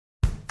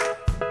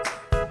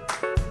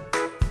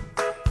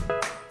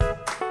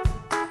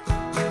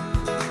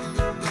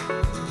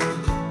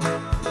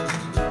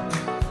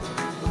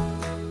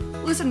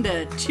Listen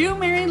to Two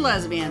Married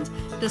Lesbians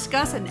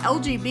discuss an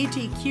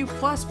LGBTQ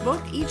plus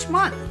book each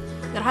month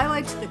that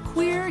highlights the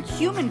queer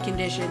human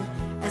condition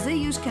as they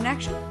use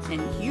connection and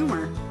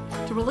humor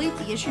to relate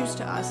the issues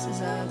to us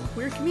as a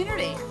queer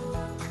community.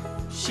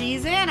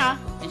 She's Anna.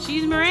 And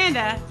she's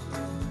Miranda.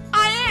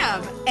 I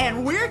am.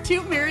 And we're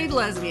Two Married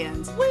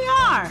Lesbians. We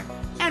are.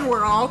 And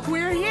we're all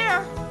queer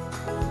here.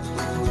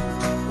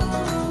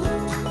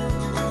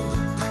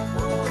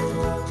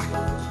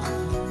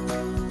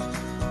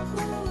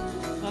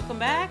 Welcome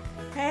back.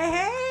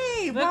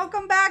 Hey,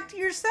 welcome back to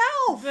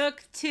yourself.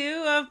 Book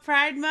 2 of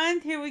Pride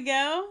Month. Here we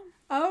go.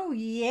 Oh,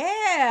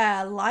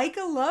 yeah. Like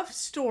a Love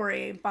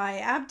Story by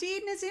Abdi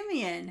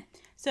Nazimian.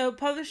 So,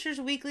 Publishers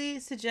Weekly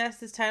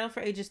suggests this title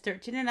for ages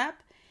 13 and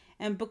up,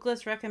 and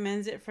Booklist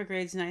recommends it for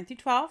grades 9 through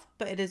 12,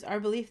 but it is our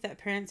belief that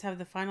parents have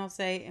the final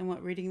say in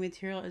what reading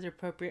material is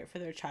appropriate for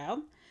their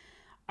child.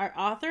 Our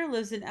author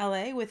lives in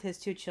LA with his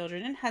 2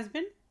 children and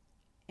husband,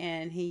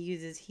 and he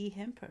uses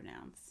he/him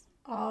pronouns.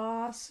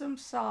 Awesome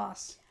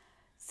sauce.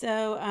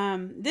 So,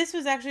 this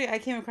was actually, I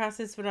came across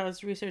this when I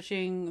was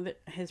researching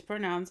his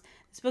pronouns.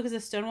 This book is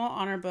a Stonewall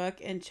Honor book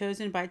and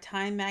chosen by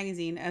Time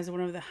Magazine as one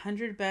of the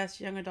 100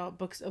 best young adult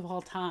books of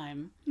all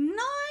time.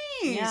 Nice.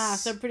 Yeah,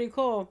 so pretty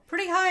cool.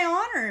 Pretty high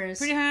honors.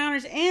 Pretty high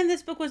honors. And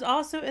this book was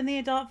also in the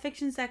adult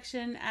fiction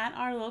section at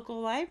our local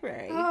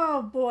library.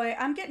 Oh, boy.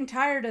 I'm getting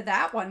tired of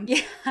that one.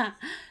 Yeah.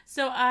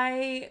 So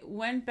I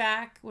went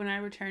back when I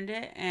returned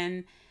it,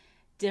 and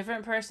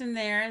different person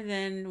there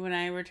than when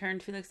I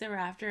returned Felix Ever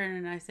After,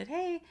 and I said,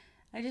 hey,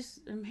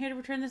 I'm here to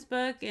return this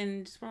book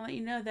and just want to let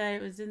you know that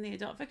it was in the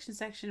adult fiction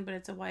section, but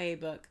it's a YA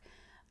book.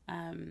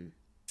 And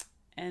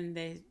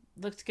they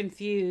looked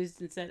confused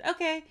and said,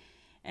 okay.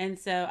 And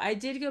so I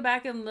did go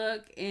back and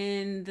look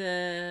in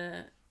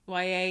the YA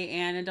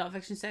and adult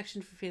fiction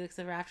section for Felix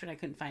Ever After, and I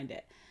couldn't find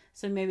it.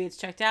 So maybe it's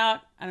checked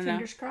out. I don't know.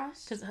 Fingers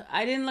crossed. Because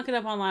I didn't look it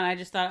up online. I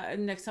just thought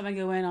next time I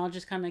go in, I'll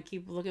just kind of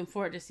keep looking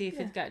for it to see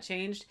if it got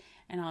changed.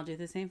 And I'll do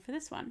the same for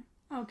this one.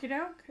 Okie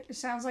doke. It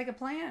sounds like a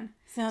plan.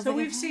 Sounds so like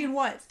we've seen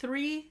what?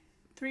 Three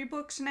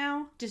books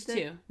now? Just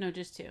 2. No,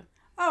 just 2.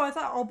 Oh, I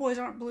thought All Boys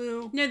Aren't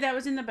Blue. No, that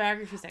was in the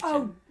biography section.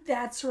 Oh,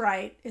 that's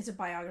right. It's a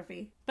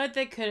biography. But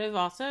they could have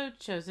also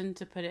chosen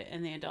to put it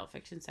in the adult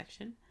fiction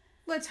section.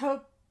 Let's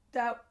hope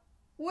that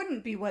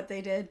wouldn't be what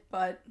they did,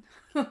 but...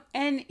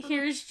 And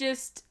here's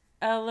just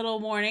a little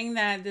warning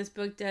that this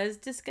book does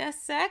discuss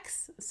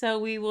sex. So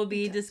we will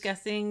be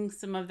discussing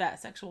some of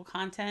that sexual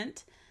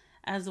content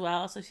as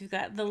well. So if you've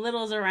got the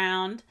littles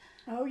around,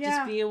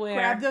 just be aware.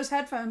 Grab those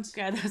headphones.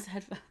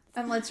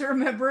 And let's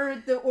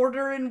remember the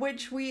order in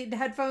which we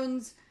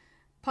headphones,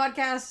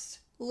 podcast,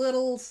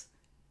 littles.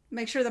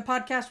 Make sure the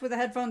podcast with the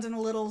headphones and the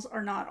littles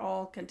are not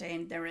all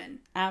contained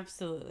therein.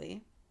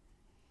 Absolutely.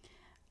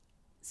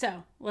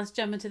 So let's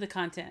jump into the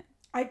content.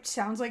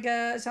 Sounds like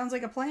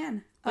a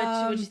plan.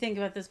 What'd you think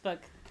about this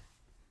book?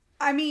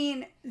 I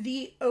mean,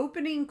 the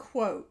opening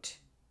quote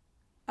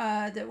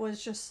that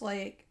was just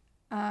like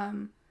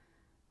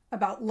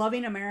about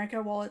loving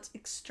America while it's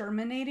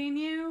exterminating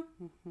you.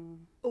 Mm-hmm.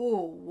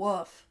 Oh,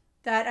 woof.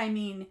 That, I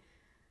mean,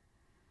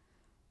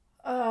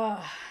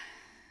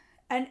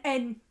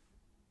 and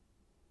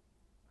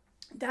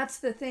that's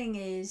the thing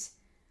is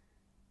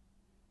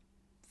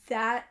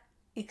that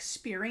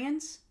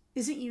experience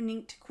isn't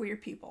unique to queer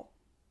people.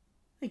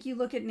 Like, you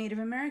look at Native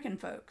American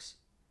folks.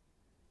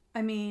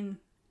 I mean,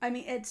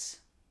 it's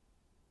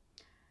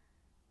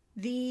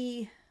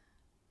the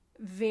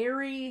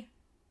very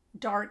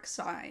dark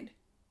side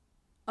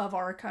of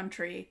our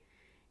country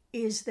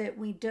is that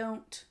we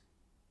don't,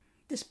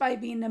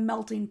 despite being a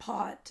melting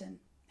pot and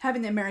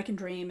having the American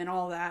dream and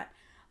all that,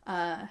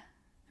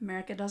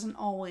 America doesn't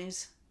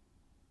always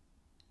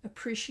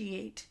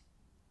appreciate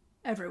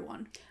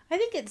everyone. I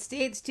think it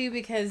states too,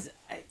 because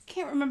I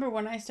can't remember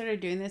when I started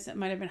doing this. It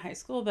might have been high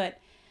school, but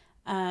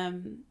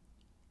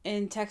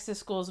in Texas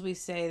schools we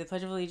say the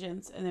Pledge of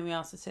Allegiance, and then we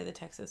also say the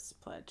Texas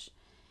Pledge,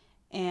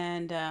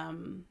 and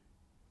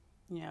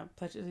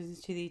Pledge of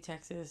Allegiance to the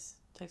Texas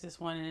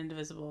one and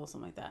indivisible,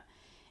 something like that.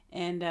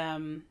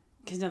 And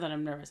because now that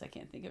I'm nervous, I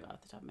can't think of it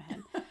off the top of my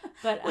head.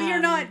 But well, you're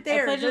not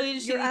there. Pledge of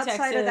Allegiance to the outside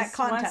Texas, of that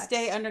context. One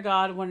state under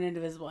God, one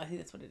indivisible. I think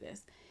that's what it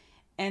is.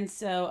 And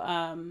so,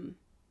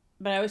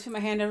 but I always put my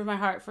hand over my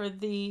heart for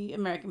the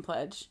American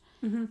pledge,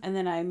 mm-hmm. and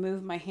then I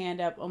move my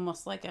hand up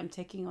almost like I'm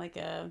taking like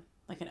an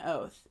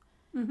oath,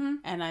 mm-hmm.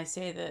 and I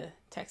say the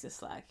Texas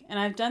flag. And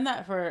I've done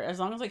that for as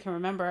long as I can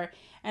remember.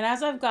 And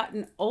as I've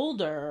gotten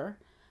older,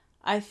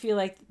 I feel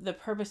like the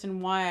purpose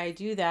and why I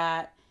do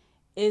that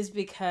is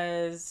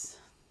because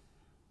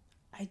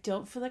I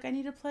don't feel like I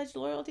need to pledge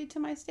loyalty to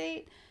my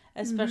state,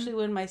 especially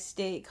mm-hmm. when my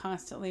state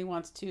constantly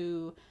wants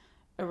to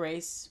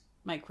erase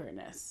my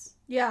queerness.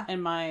 Yeah.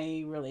 And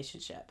my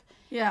relationship.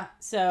 Yeah.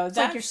 So it's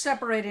like you're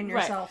separating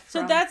yourself. Right.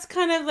 So that's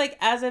kind of like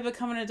as I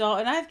become an adult,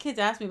 and I have kids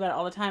ask me about it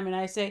all the time, and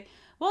I say,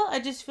 well, I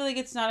just feel like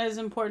it's not as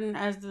important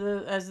as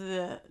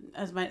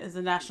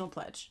the national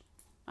pledge.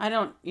 I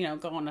don't,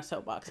 go on a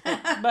soapbox,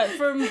 but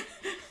for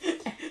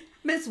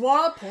Miss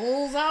Waugh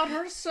pulls out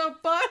her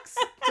soapbox,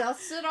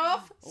 dusts it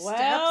off,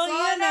 steps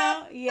on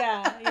up.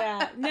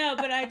 Yeah. No,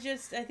 but I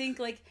think,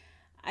 like,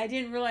 I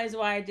didn't realize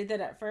why I did that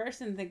at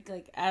first, and think,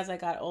 like, as I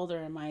got older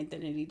and my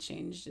identity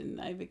changed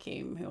and I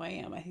became who I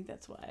am, I think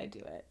that's why I do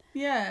it.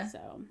 Yeah.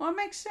 So. Well, it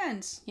makes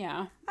sense.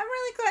 Yeah. I'm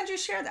really glad you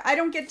shared that. I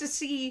don't get to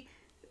see,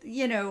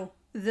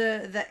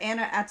 the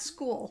Anna at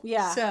school.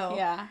 Yeah. So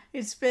yeah.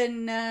 it's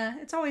been,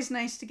 it's always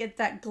nice to get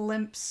that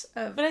glimpse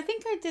of. But I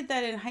think I did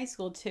that in high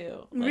school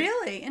too. Like,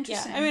 really?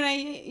 Interesting. Yeah. I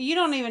mean, you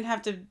don't even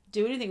have to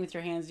do anything with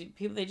your hands.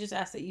 People, they just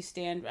ask that you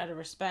stand out of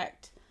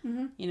respect,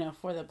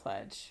 for the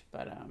pledge.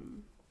 But,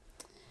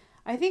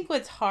 I think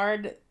what's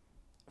hard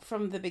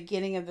from the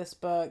beginning of this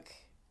book,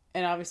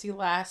 and obviously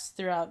lasts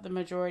throughout the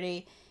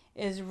majority,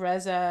 is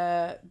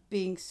Reza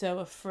being so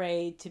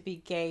afraid to be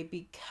gay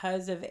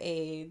because of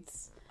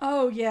AIDS.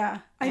 Oh, yeah.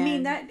 I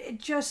mean, that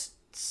just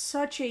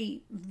such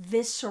a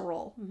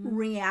visceral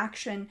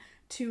reaction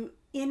to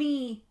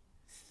any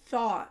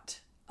thought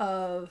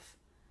of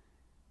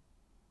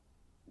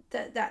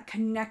that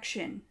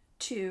connection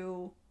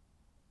to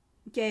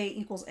gay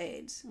equals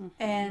AIDS.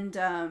 And,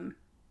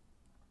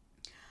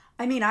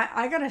 I mean,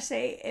 I gotta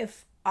say,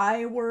 if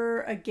I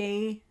were a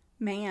gay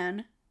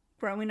man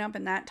growing up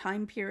in that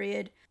time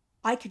period,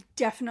 I could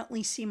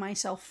definitely see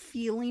myself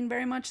feeling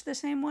very much the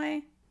same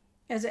way.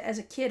 As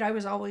a kid, I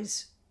was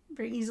always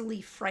very easily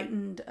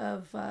frightened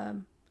of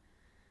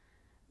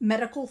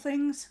medical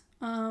things.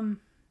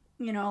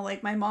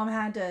 Like my mom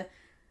had to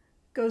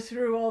go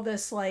through all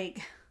this, have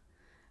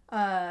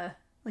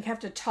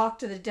to talk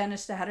to the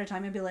dentist ahead of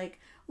time and be like,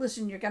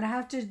 listen, you're gonna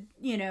have to,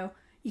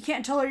 you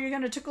can't tell her you're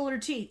going to tickle her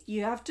teeth.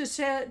 You have to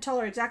tell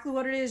her exactly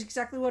what it is,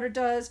 exactly what it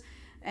does,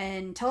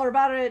 and tell her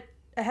about it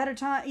ahead of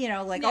time.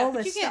 All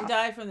this stuff. You can't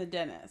die from the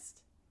dentist.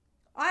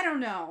 I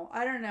don't know.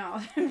 I've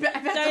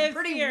had some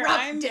pretty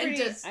rough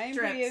dentist I'm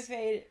trips.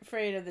 pretty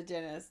afraid of the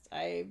dentist.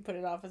 I put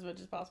it off as much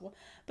as possible.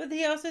 But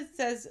he also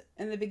says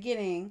in the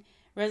beginning,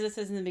 Reza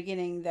says in the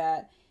beginning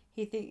that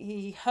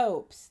he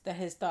hopes that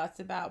his thoughts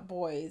about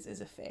boys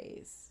is a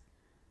phase.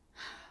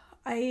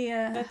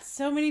 That's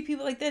so many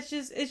people, like, it's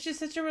just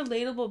such a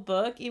relatable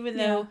book, even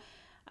though,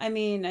 I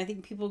mean, I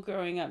think people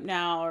growing up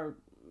now or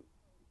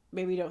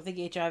maybe don't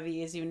think HIV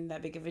is even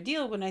that big of a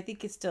deal, when I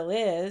think it still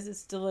is.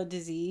 It's still a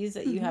disease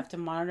that you have to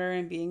monitor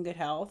and be in good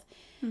health.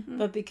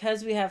 But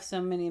because we have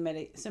so many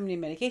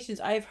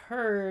medications, I've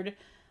heard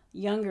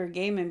younger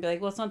gay men be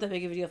like, well, it's not that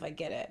big of a deal if I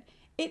get it.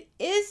 It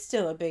is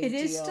still a big deal. It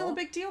is still a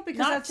big deal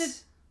because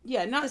that's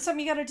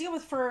something you got to deal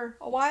with for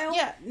a while.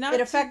 Yeah,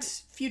 it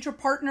affects future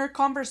partner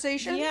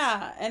conversations.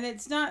 Yeah, and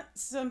it's not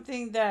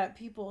something that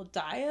people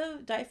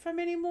die from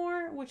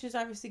anymore, which is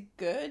obviously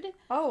good.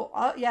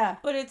 Oh, yeah.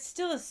 But it's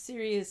still a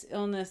serious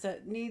illness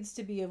that needs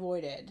to be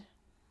avoided.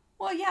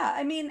 Well, yeah,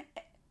 I mean,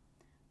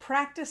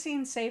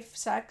 practicing safe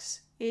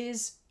sex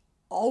is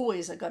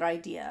always a good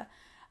idea.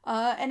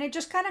 And it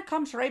just kind of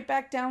comes right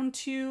back down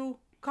to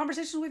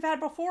conversations we've had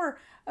before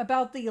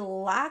about the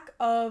lack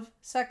of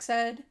sex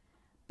ed,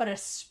 but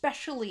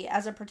especially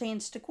as it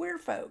pertains to queer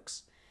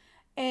folks.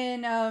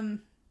 And,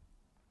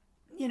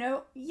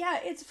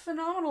 it's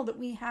phenomenal that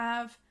we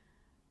have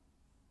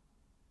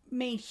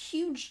made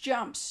huge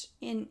jumps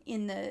in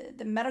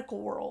the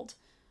medical world.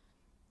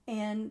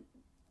 And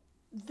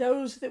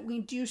those that we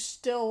do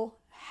still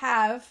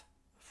have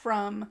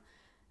from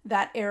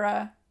that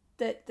era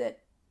that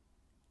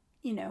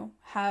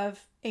have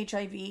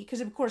HIV,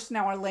 because of course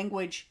now our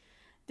language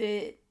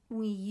that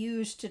we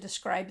use to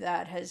describe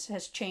that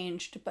has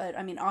changed, but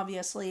I mean,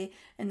 obviously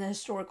in the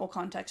historical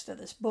context of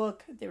this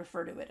book, they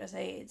refer to it as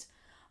AIDS.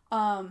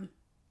 And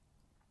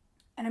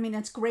I mean,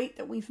 it's great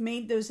that we've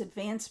made those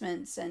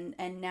advancements,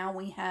 and now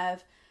we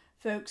have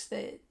folks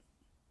that,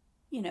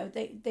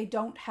 they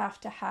don't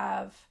have to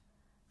have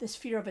this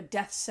fear of a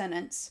death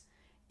sentence.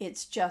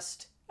 It's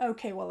just,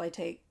 okay, well, I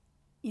take,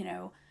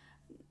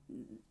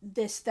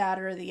 this, that,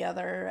 or the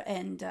other,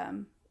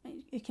 and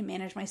it can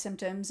manage my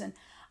symptoms. And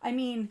I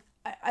mean,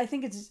 I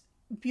think it's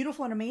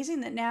beautiful and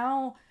amazing that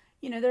now,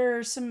 there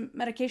are some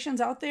medications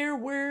out there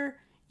where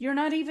you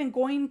don't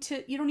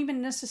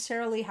even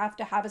necessarily have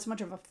to have as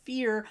much of a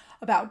fear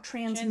about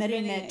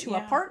transmitting it to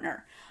a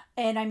partner.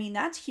 And I mean,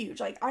 that's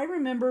huge. Like, I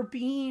remember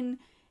being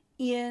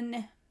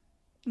in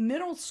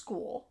middle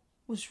school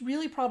was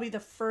really probably the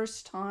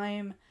first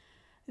time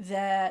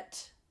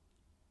that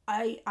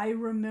I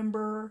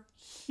remember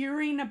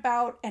hearing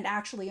about and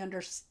actually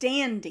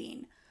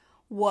understanding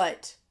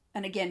what,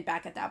 and again,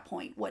 back at that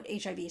point, what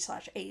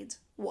HIV/AIDS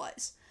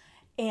was.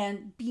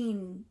 And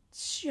being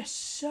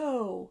just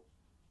so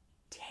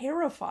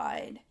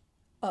terrified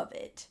of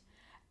it.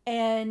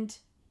 And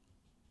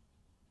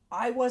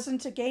I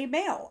wasn't a gay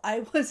male.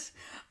 Well,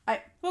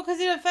 because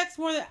it affects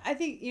more than, I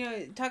think,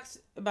 it talks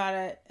about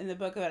it in the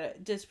book about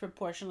it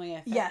disproportionately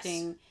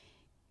affecting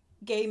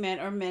gay men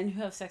or men who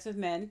have sex with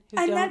men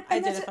who don't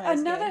identify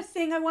as another gay.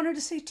 Thing I wanted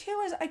to say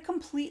too is I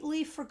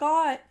completely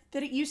forgot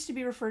that it used to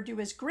be referred to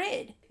as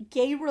GRID,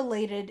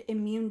 gay-related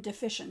immune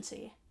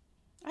deficiency.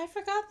 I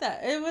forgot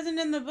that. It wasn't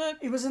in the book.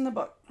 It was in the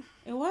book.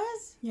 It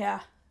was?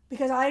 Yeah.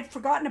 because I had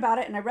forgotten about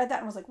it and I read that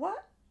and was like,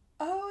 what?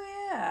 Oh,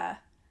 yeah.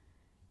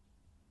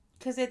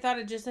 Because they thought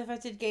it just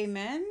affected gay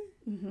men?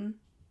 Mm-hmm.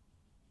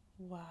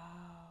 Wow.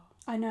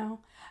 I know.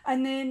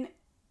 And then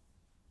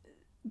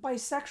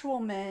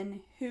bisexual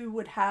men who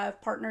would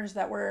have partners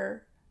that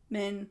were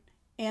men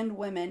and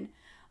women,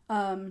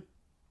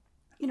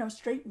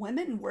 straight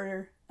women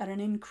were at an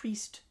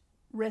increased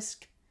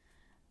risk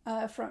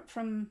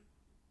from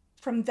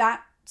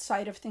that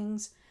side of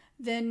things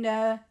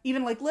than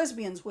even like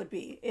lesbians would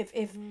be.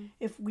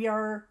 If we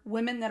are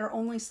women that are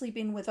only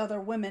sleeping with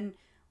other women,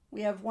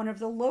 we have one of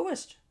the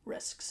lowest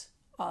risks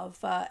of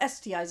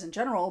STIs in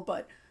general,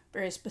 but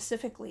very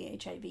specifically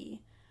HIV.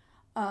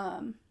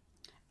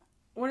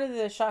 One of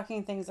the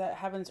shocking things that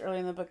happens early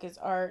in the book is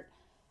Art.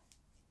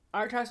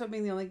 Art talks about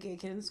being the only gay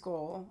kid in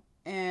school,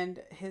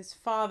 and his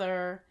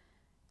father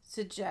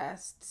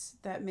suggests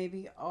that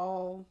maybe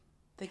all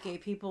the gay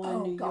people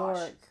in New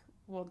York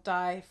will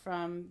die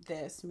from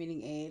this,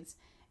 meaning AIDS,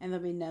 and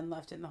there'll be none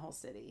left in the whole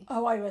city.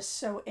 Oh, I was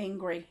so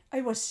angry.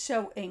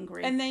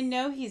 And they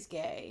know he's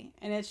gay,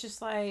 and it's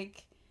just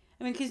like,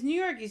 I mean, because New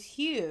York is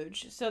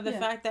huge, so the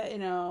fact that,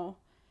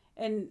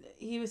 and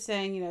he was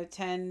saying,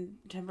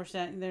 10%,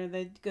 and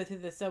they go through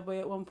the subway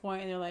at one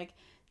point, and they're like,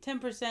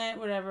 10%,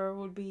 whatever,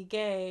 would be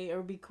gay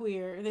or be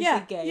queer. They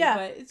say gay,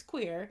 but it's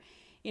queer,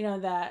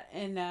 that.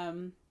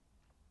 And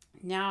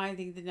now I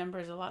think the number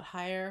is a lot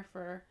higher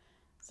for,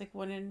 it's like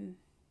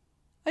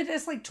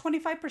it's like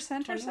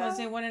 25% or so. I was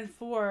saying 1 in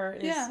 4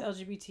 is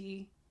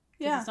LGBT.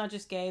 Yeah. It's not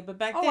just gay, but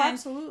back then,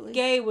 absolutely.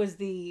 Gay was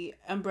the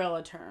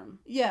umbrella term.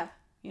 Yeah.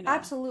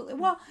 Absolutely.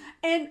 Well,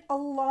 and a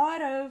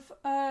lot of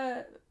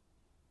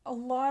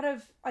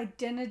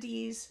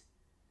identities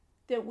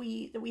that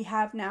we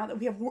have now, that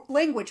we have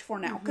language for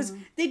now, because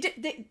these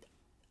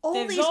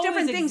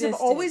different things have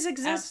always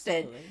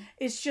existed. Absolutely.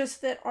 It's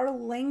just that our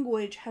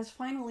language has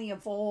finally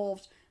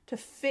evolved to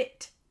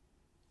fit,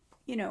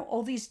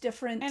 all these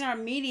different. And our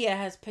media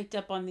has picked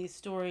up on these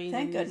stories.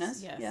 Thank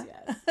goodness. Yes.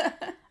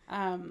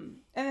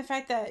 And the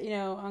fact that,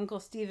 Uncle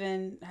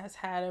Stephen has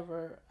had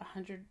over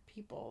 100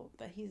 people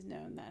that he's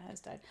known that has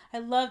died. I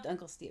loved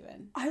Uncle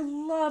Stephen.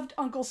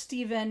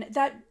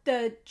 That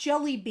the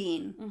jelly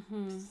bean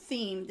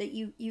theme that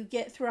you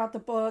get throughout the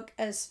book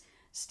as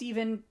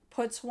Stephen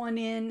puts one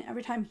in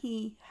every time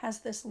he has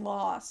this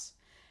loss.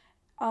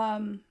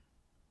 It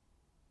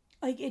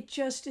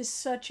just is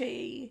such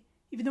a,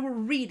 even though we're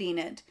reading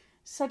it,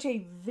 such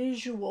a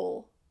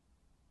visual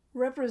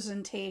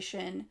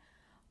representation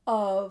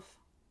of,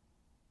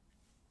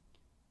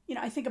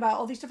 I think about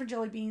all these different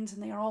jelly beans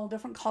and they are all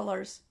different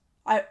colors.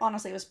 I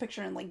honestly was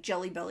picturing like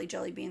Jelly Belly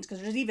jelly beans,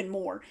 because there's even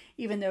more,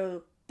 even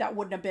though that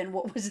wouldn't have been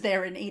what was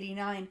there in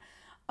 89.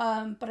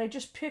 But I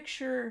just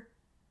picture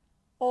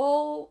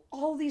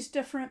all these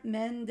different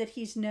men that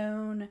he's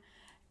known,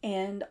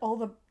 and all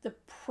the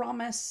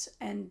promise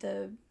and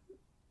the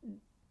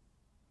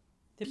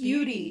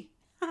beauty.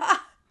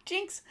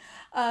 Jinx.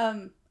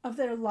 Of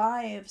their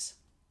lives,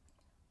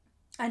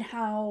 and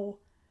how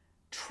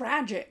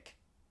tragic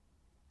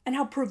and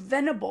how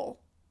preventable,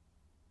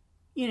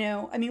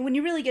 when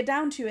you really get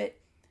down to it,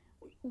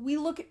 we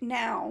look at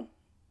now,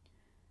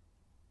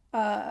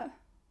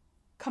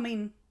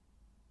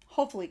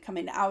 hopefully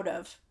coming out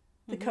of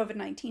the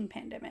COVID-19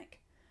 pandemic,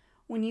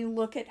 when you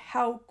look at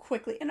how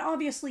quickly, and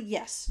obviously,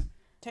 yes,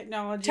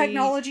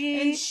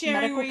 technology and sharing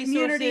medical resources,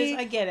 community,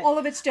 I get it. All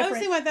of it's different. I was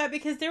thinking about that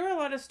because there were a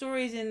lot of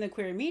stories in the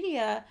queer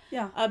media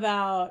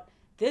about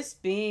this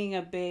being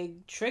a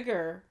big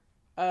trigger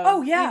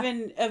of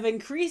even of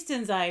increased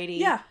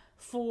anxiety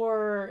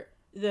for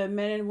the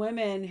men and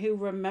women who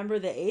remember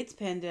the AIDS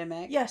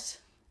pandemic. Yes.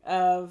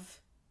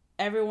 Of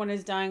everyone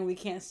is dying, we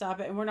can't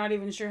stop it, and we're not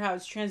even sure how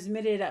it's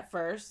transmitted at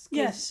first.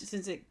 Yes.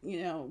 Since it,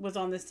 was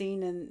on the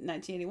scene in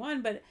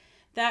 1981, but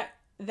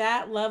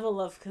that level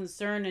of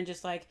concern and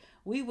just like,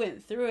 we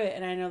went through it,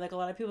 and I know like a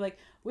lot of people like,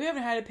 we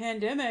haven't had a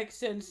pandemic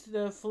since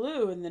the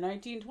flu in the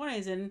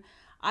 1920s, and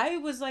I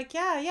was like,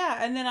 yeah,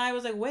 and then I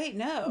was like, wait,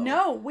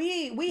 no,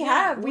 we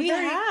have, we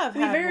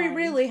very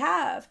rarely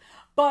have,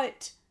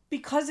 but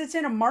because it's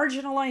in a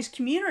marginalized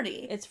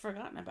community, it's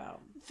forgotten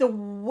about. The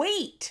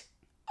weight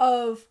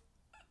of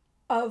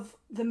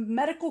the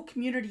medical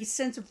community's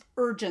sense of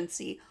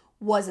urgency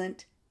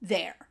wasn't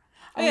there.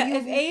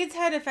 If AIDS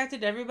had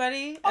affected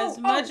everybody as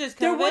much as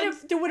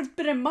COVID, there would have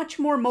been a much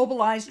more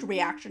mobilized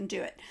reaction to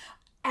it,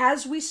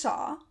 as we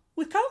saw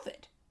with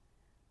COVID,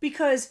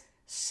 because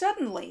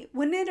suddenly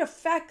when it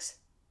affects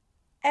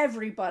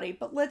everybody,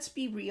 but let's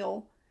be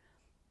real,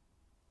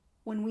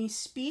 when we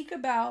speak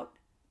about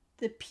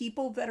the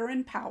people that are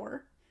in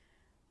power,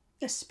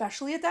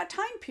 especially at that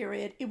time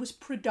period, it was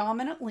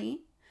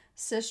predominantly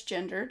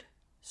cisgendered,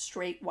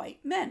 straight white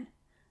men.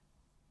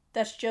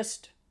 That's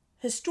just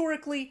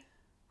historically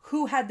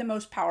who had the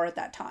most power at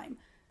that time.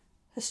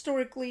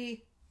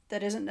 Historically,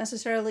 that isn't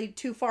necessarily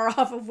too far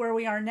off of where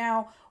we are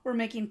now. We're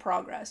making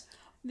progress.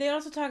 They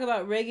also talk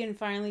about Reagan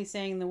finally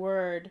saying the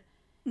word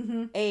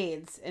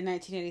AIDS in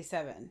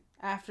 1987,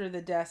 after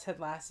the deaths had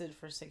lasted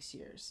for 6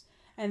 years.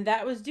 And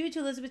that was due to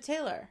Elizabeth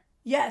Taylor.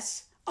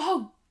 Yes.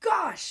 Oh,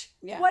 gosh.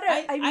 Yeah. What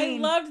I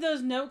mean, loved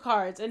those note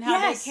cards and how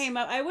Yes. they came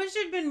up. I wish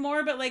there'd been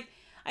more, but like,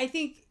 I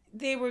think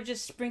they were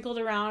just sprinkled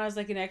around as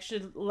like an extra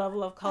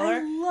level of color.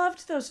 I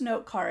loved those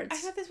note cards. I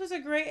thought this was a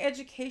great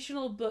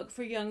educational book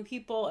for young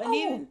people. And Oh,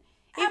 even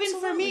for me,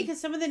 absolutely.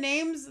 because some of the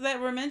names that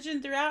were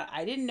mentioned throughout,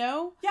 I didn't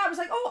know. Yeah, I was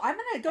like, oh, I'm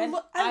going to go And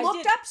look. I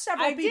looked up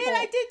several people.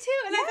 I did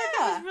too. And I thought that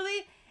Yeah. was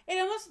really, it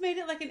almost made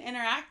it like an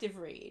interactive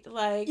read.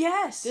 Like,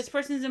 Yes. this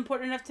person's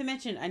important enough to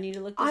mention. I need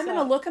to look this I'm going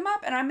to look them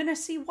up and I'm going to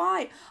see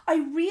why. I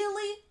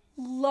really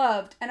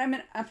loved, and I'm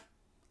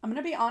going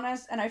to be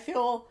honest, and I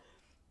feel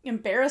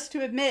embarrassed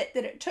to admit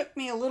that it took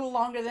me a little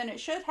longer than it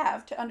should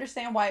have to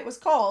understand why it was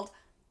called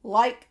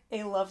Like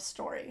a Love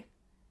Story.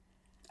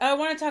 I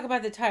want to talk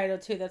about the title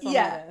too. That's on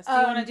Yeah, my list. Do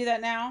you want to do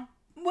that now?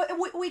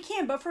 We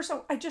can, but first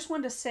I just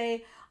wanted to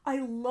say I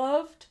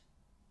loved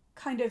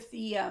kind of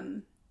the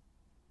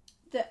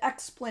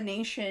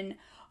explanation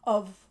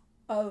of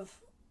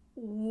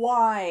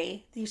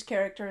why these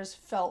characters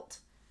felt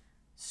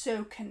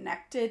so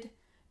connected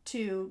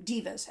to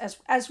divas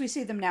as we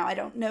see them now. I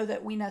don't know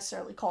that we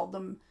necessarily called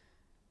them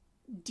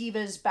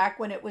divas back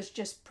when it was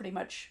just pretty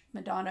much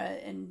Madonna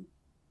and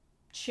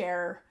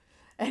Cher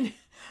and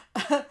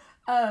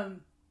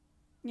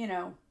you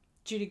know,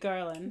 Judy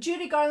Garland.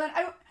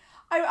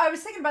 I was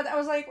thinking about that. I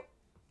was like,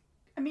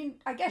 I mean,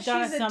 I guess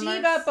Donna she's a Summers.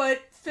 diva, but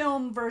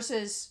film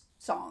versus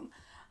song.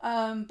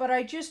 But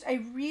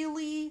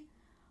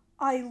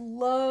I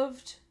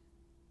loved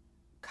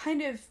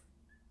kind of,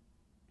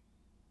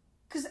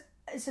 because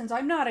since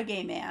I'm not a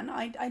gay man,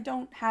 I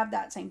don't have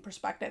that same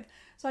perspective.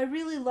 So I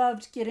really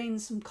loved getting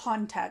some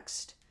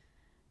context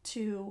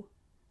to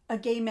a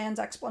gay man's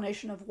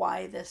explanation of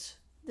why this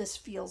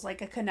feels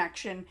like a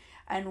connection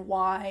and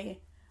why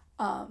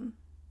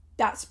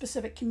that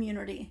specific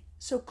community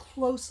so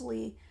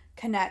closely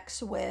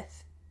connects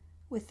with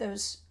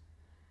those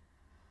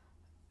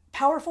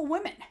powerful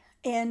women.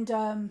 And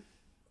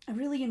I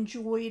really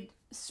enjoyed,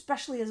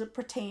 especially as it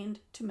pertained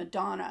to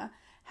Madonna,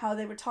 how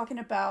they were talking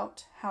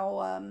about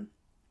how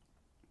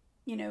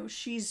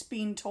she's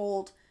being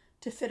told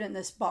to fit in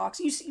this box.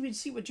 You see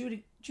with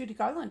Judy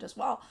Garland as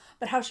well,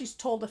 but how she's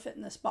told to fit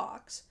in this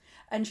box,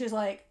 and she's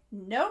like,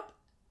 nope,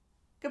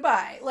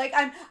 goodbye. Like,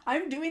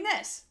 I'm doing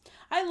this.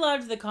 I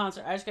loved the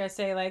concert. I just gotta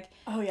say, like,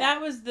 Oh, yeah.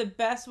 that was the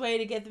best way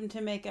to get them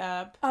to make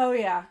up. Oh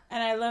yeah.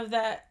 And I love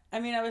that. I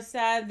mean, I was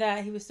sad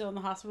that he was still in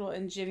the hospital,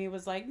 and Jimmy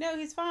was like, "No,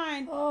 he's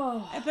fine."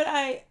 Oh. But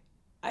I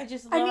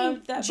just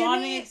loved that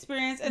bonding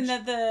experience, and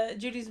that the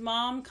Judy's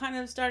mom kind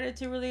of started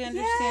to really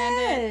understand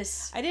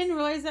Yes. it. I didn't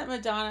realize that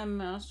Madonna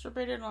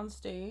masturbated on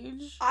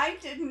stage. I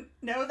didn't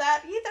know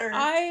that either.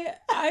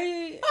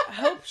 I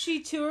hope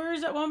she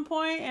tours at one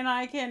point, and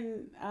I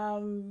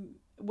can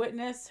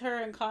witness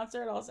her in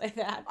concert. I'll say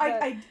that.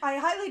 I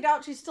highly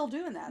doubt she's still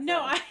doing that.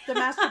 No, the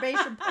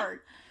masturbation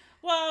part.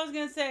 Well, I was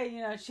gonna say,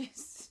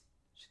 she's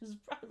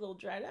probably a little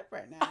dried up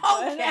right now.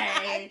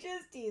 Okay. I'm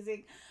just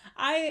teasing.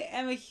 I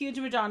am a huge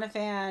Madonna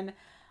fan.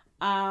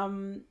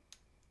 I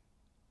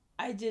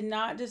did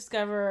not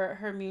discover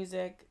her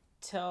music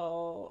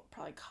till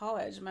probably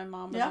college. My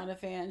mom was not a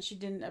fan. She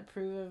didn't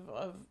approve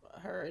of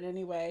her in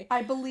any way.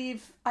 I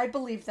believe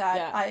that.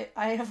 Yeah.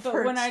 I have but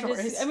heard when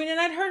stories. and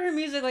I'd heard her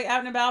music like out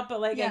and about, but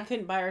like Yeah. I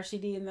couldn't buy her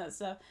CD and that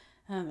stuff.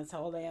 That's how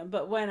old I am.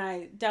 But when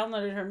I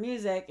downloaded her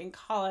music in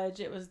college,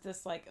 it was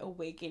this like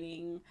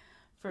awakening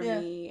for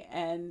me,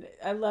 and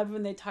I loved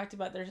when they talked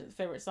about their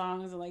favorite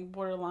songs and like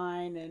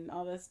Borderline and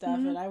all this stuff.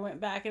 And I went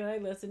back and I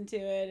listened to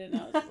it, and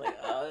I was just like,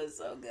 oh, it's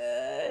so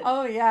good.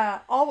 Oh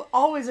yeah,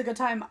 always a good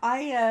time.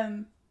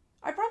 I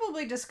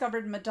probably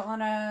discovered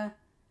Madonna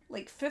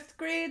like 5th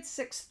grade,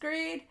 6th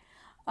grade,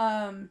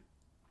 and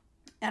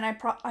I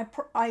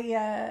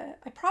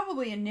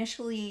probably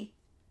initially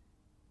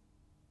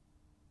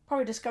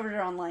discovered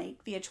her on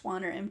like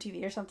VH1 or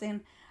MTV or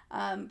something.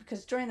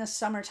 Because during the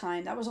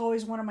summertime, that was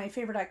always one of my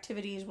favorite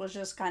activities, was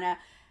just kind of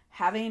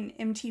having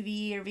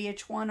MTV or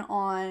VH1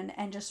 on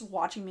and just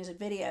watching music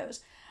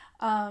videos.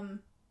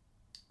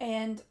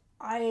 And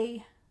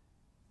I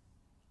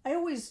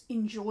always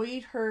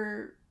enjoyed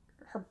her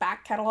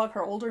back catalog,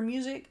 her older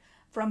music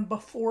from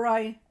before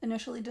I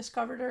initially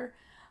discovered her.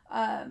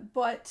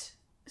 But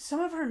some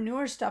of her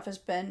newer stuff has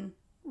been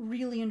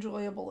really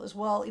enjoyable as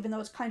well, even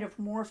though it's kind of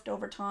morphed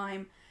over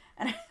time.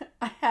 And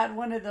I had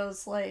one of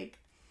those like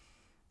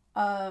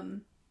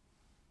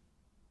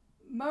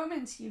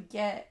moments you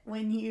get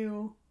when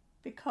you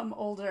become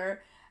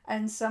older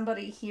and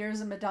somebody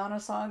hears a Madonna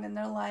song and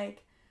they're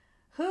like,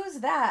 who's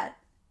that?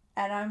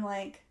 And I'm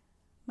like,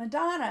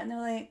 Madonna. And they're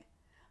like,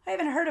 I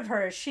haven't heard of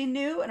her. Is she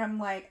new? And I'm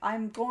like,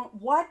 I'm going,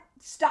 what?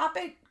 Stop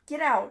it. Get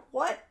out.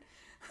 What?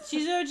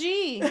 She's OG.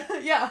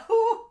 Yeah.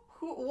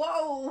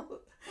 Whoa.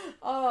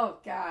 Oh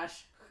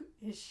gosh.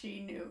 Is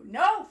she new?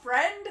 No,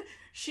 friend.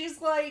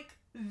 She's like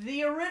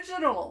the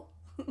original.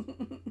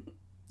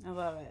 I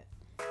love it.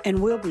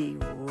 And we'll be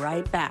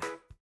right back.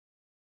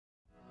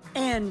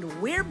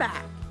 And we're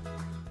back.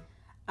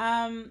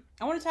 I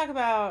want to talk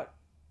about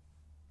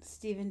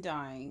Stephen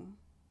dying.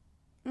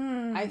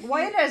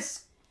 Why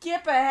does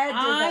skip ahead to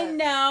I the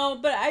know,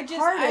 but I just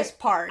hardest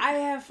part.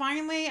 I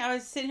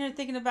was sitting here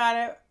thinking about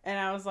it, and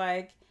I was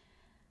like,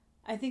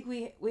 I think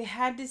we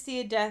had to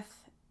see a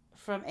death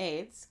from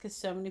AIDS because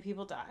so many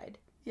people died,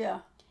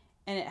 Yeah.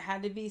 and it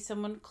had to be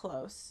someone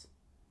close.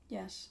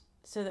 Yes.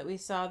 So that we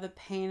saw the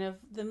pain of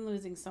them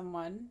losing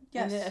someone.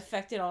 Yes. And it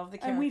affected all of the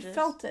characters. And we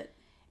felt it.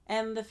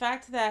 And the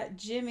fact that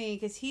Jimmy,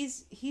 because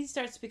he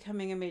starts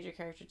becoming a major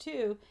character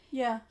too.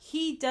 Yeah.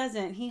 He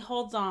doesn't. He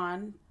holds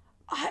on.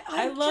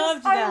 I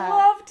loved that. I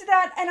loved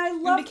that, and I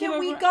loved that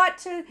we got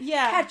to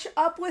catch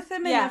up with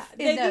him in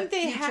the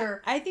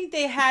future. I think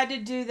they had to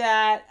do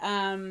that.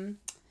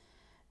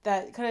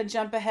 That kind of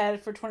jump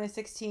ahead for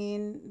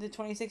 2016, the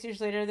 26 years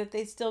later, that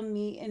they still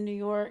meet in New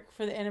York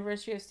for the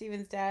anniversary of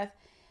Stephen's death.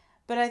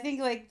 But I think,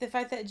 like, the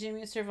fact that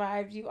Jimmy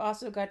survived, you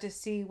also got to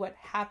see what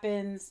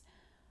happens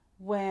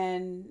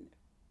when,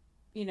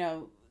 you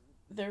know,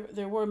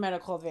 there were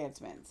medical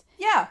advancements.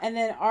 Yeah. And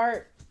then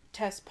Art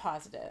tests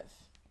positive.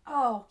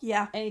 Oh,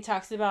 yeah. And he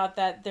talks about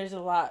that there's a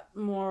lot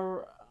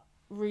more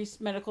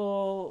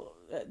medical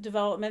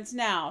developments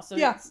now. So,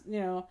 it's,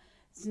 you know,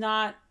 it's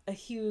not a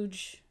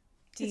huge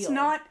deal. It's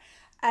not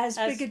as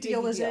big a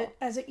deal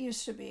as it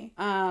used to be.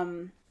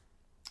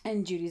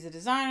 And Judy's a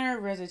designer.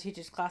 Reza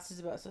teaches classes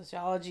about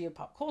sociology and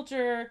pop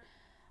culture.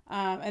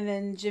 And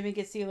then Jimmy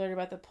gets the alert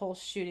about the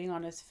Pulse shooting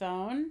on his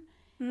phone.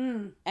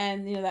 Mm.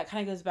 And, you know, that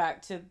kind of goes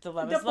back to the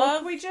Love is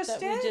Love. We just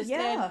did.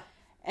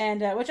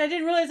 And, which I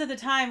didn't realize at the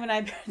time when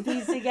I put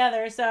these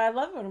together. So I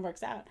love it when it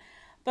works out.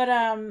 But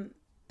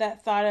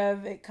that thought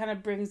of it kind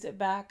of brings it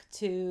back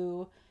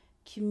to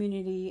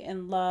community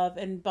and love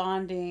and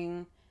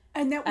bonding.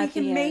 And that we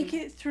can make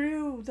it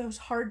through those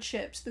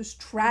hardships, those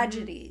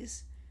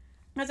tragedies.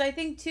 Because I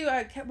think, too,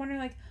 I kept wondering,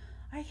 like,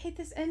 I hate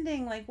this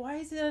ending. Like, why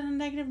is it on a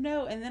negative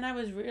note? And then I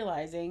was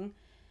realizing,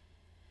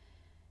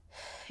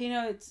 you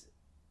know, it's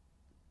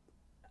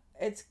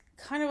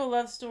kind of a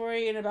love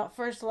story and about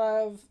first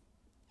love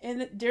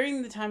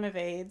during the time of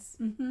AIDS.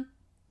 Mm-hmm.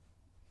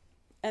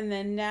 And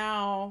then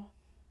now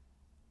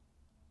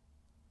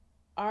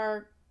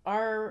our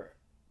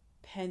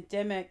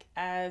pandemic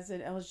as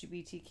an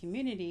LGBT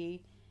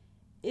community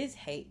is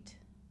hate.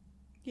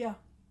 Yeah.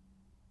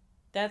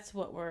 That's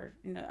what we're,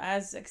 you know,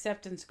 as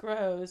acceptance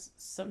grows,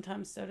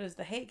 sometimes so does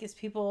the hate, because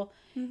people,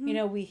 you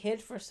know, we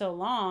hid for so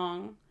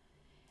long,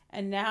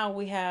 and now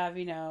we have,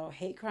 you know,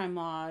 hate crime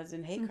laws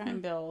and hate crime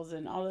bills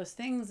and all those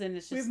things, and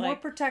it's just we have like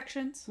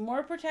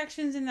more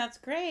protections, and that's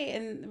great,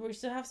 and we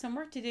still have some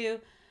work to do,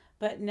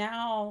 but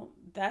now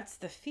that's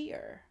the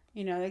fear,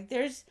 you know, like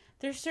there's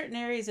certain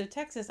areas of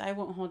Texas I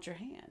won't hold your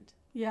hand.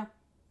 Yeah,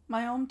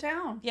 my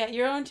hometown. Yeah,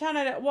 your own town.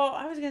 I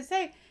was gonna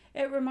say.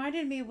 It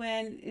reminded me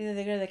when, you know,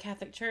 they go to the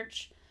Catholic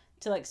Church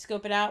to, like,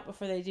 scope it out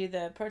before they do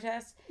the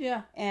protest.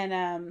 Yeah. And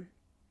I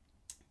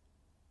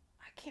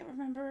can't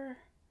remember.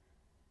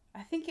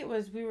 I think it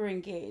was we were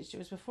engaged. It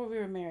was before we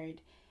were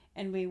married.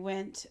 And we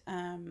went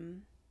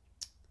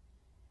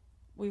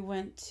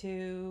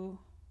to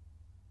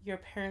your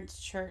parents'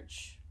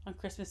 church on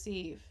Christmas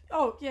Eve.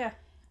 Oh, yeah.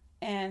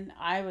 And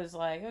I was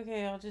like,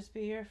 okay, I'll just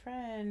be your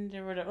friend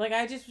or whatever. Like,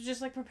 I just was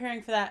just, like,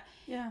 preparing for that.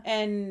 Yeah.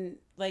 And,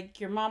 like,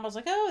 your mom was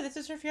like, oh, this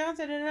is her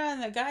fiance, da, da, da.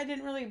 And the guy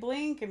didn't really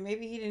blink, and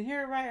maybe he didn't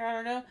hear it right, or I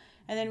don't know.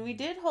 And then we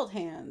did hold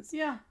hands.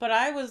 Yeah. But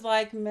I was,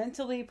 like,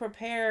 mentally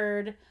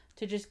prepared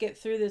to just get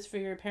through this for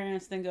your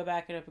parents, then go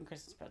back and open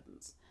Christmas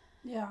presents.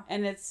 Yeah.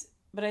 And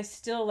but I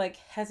still, like,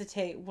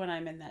 hesitate when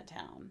I'm in that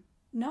town.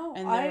 No,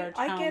 and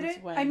I get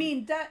it. I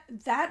mean,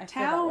 that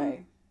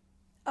town,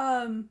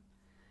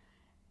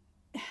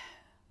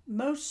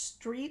 most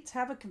streets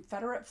have a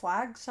Confederate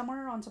flag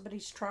somewhere on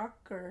somebody's truck,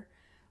 or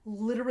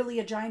literally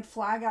a giant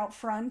flag out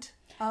front.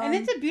 And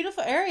it's a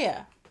beautiful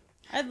area.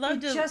 I'd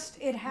love to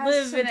it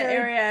has live in an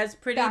area as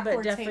pretty,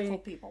 but definitely hateful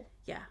people.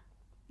 Yeah.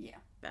 Yeah.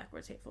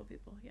 Backwards hateful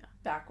people. Yeah.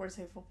 Backwards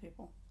hateful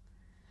people.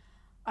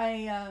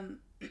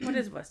 What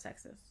is West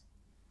Texas?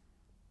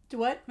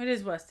 What? It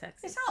is West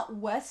Texas. It's not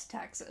West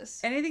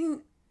Texas.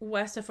 Anything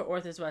west of Fort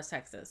Worth is West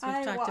Texas.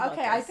 We've talked about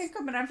this. I think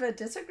I'm going to have to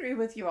disagree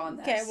with you on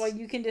this. Okay, well,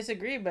 you can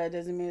disagree, but it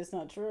doesn't mean it's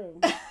not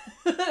true.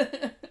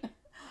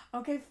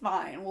 Okay,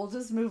 fine. We'll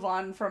just move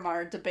on from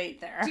our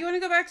debate there. Do you want to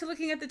go back to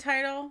looking at the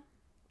title?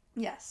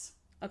 Yes.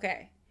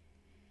 Okay.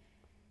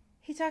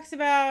 He talks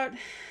about...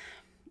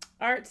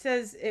 Art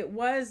says it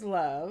was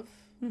love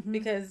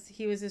because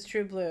he was his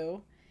true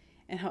blue,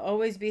 and he'll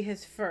always be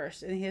his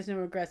first, and he has no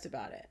regrets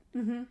about it.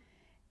 Mm-hmm.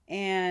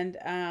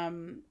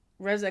 And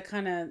Reza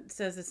kind of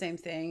says the same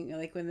thing,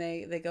 like when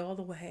they go all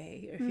the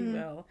way, if you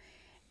will.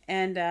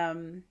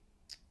 And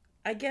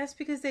I guess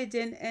because they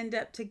didn't end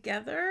up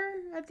together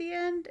at the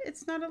end,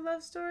 it's not a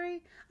love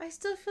story. I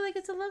still feel like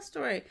it's a love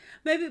story.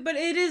 Maybe, but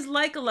it is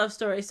like a love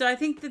story. So I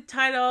think the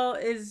title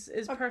is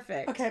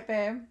perfect. Okay,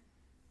 babe.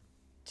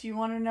 Do you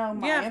want to know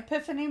my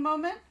epiphany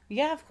moment?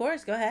 Yeah, of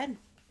course. Go ahead.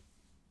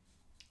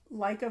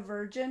 Like a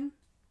virgin.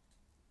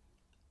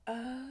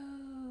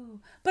 Oh.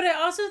 But I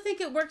also think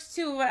it works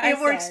too. It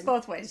works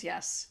both ways,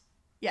 yes.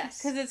 Yes.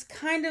 Because it's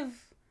kind of...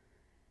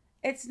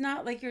 It's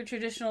not like your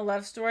traditional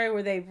love story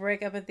where they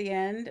break up at the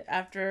end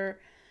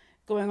after,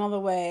 going all the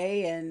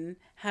way and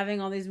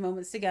having all these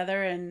moments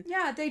together. And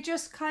yeah, they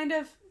just kind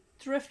of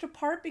drift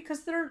apart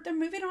because they're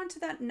moving on to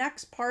that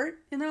next part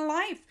in their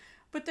life.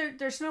 But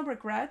there's no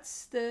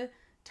regrets. The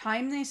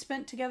time they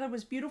spent together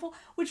was beautiful.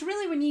 Which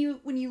really, when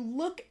you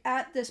look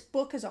at this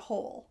book as a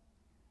whole,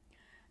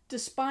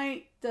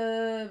 despite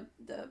the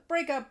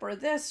breakup or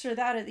this or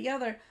that or the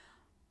other,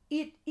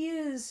 it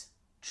is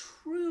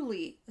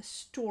truly a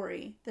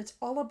story that's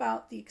all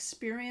about the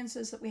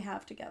experiences that we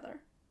have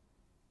together.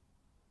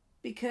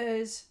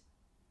 Because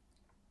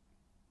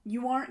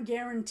you aren't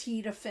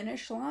guaranteed a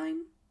finish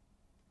line.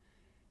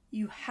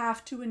 You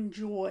have to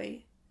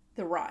enjoy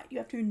the ride. You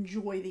have to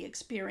enjoy the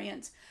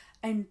experience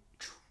and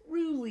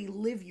truly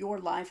live your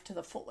life to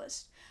the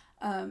fullest.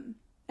 And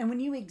when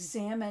you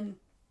examine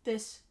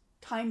this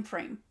time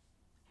frame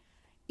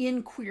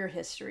in queer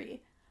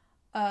history,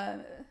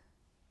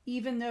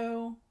 even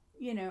though,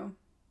 you know,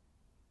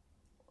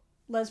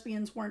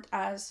 lesbians weren't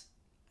as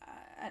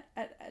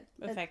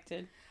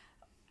affected.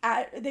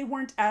 They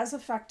weren't as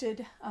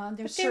affected. But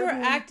they were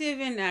active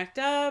in ACT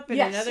UP and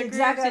in other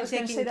groups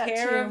and taking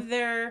care of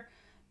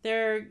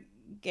their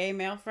gay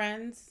male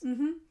friends.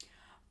 Mm-hmm.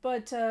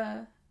 But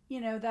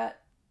you know,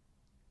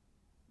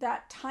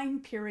 that time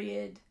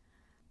period,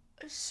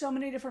 so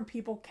many different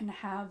people can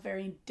have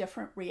very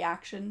different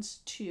reactions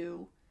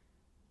to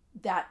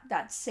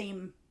that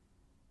same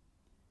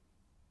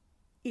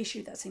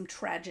issue, that same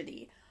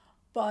tragedy.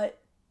 But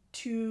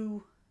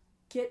to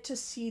get to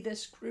see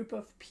this group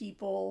of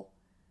people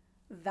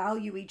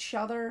value each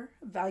other,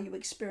 value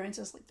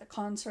experiences like the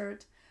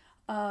concert,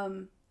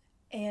 and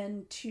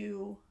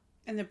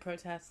the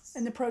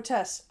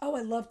protests. Oh,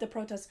 I love the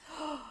protests.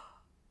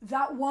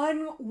 That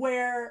one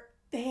where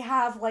they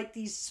have like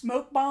these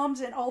smoke bombs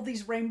and all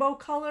these rainbow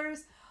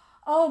colors.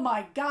 Oh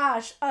my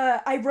gosh.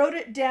 I wrote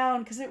it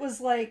down because it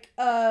was like,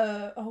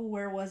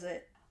 where was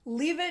it?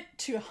 Leave it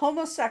to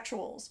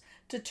homosexuals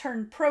to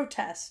turn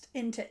protest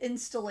into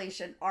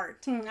installation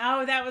art.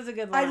 Oh, that was a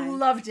good line. I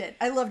loved it.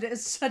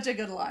 It's such a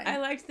good line. I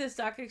liked the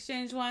stock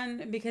exchange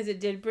one because it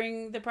did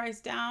bring the price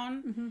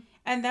down. Mm-hmm.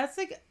 And that's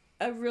like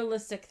a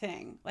realistic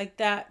thing. Like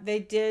that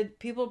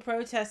people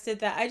protested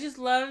that. I just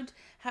loved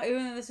how,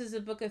 even though this is a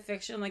book of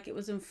fiction, like it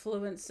was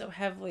influenced so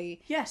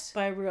heavily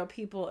by real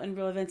people and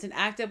real events. And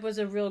ACT UP was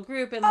a real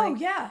group. And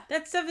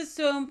that stuff is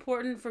so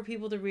important for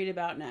people to read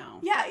about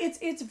now. Yeah,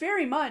 it's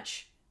very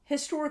much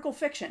historical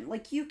fiction.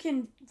 Like you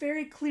can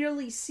very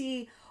clearly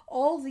see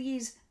all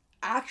these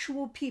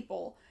actual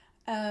people,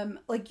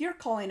 like you're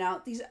calling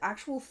out these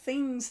actual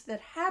things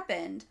that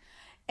happened,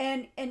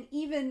 and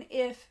even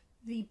if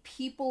the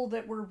people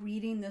that we're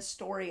reading this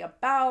story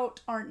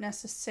about aren't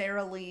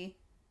necessarily,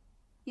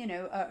 you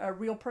know, a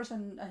real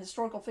person, a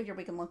historical figure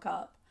we can look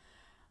up,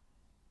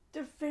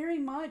 they're very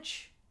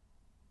much,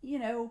 you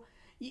know,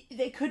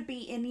 they could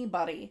be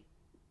anybody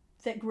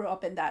that grew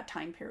up in that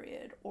time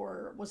period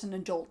or was an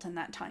adult in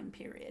that time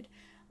period.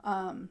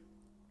 I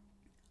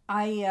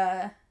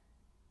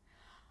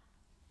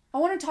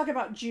want to talk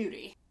about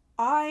Judy.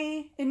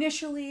 I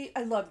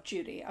loved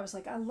Judy. I was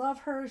like, I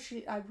love her.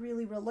 I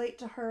really relate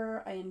to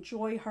her. I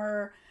enjoy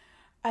her.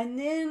 And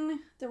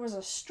then there was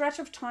a stretch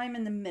of time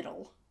in the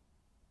middle,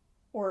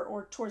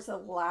 or towards the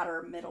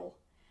latter middle,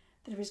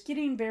 that I was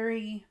getting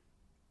very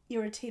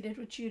irritated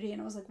with Judy.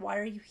 And I was like, why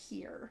are you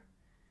here?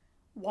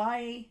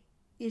 Why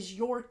is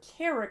your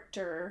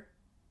character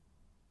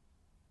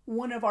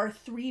one of our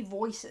three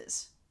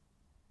voices?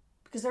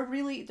 Because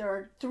there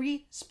are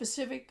three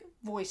specific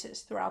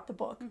voices throughout the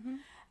book. Mm-hmm.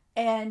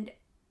 And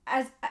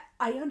as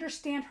I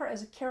understand her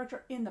as a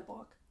character in the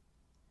book,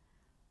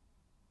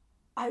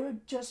 I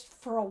would just,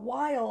 for a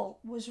while,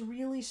 was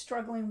really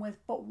struggling with,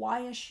 but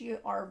why is she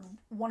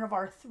one of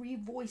our three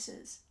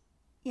voices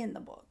in the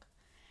book?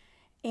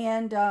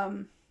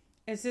 And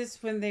is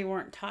this when they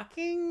weren't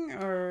talking,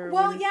 or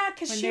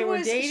because she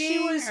was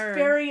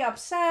very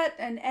upset,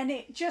 and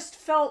it just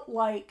felt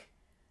like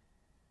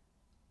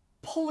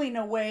pulling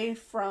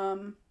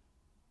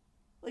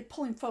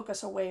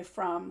focus away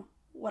from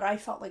what I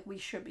felt like we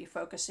should be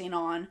focusing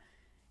on.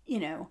 You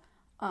know,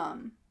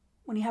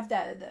 when you have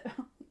the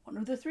one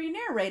of the three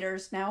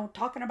narrators now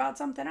talking about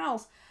something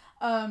else,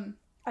 I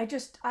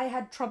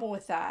had trouble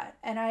with that,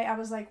 and I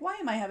was like, why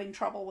am I having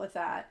trouble with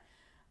that?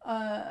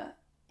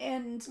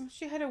 And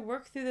she had to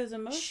work through those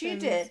emotions.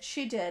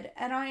 She did.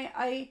 And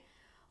I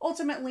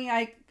ultimately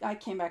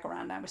came back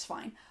around and I was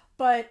fine.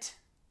 But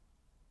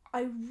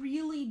I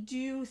really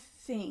do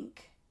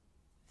think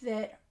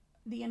that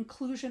the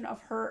inclusion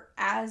of her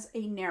as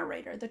a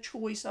narrator, the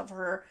choice of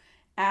her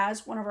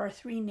as one of our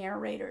three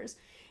narrators,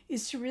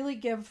 is to really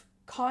give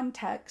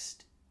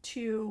context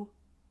to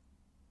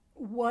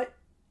what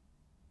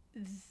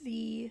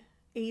the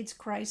AIDS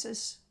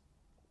crisis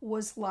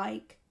was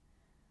like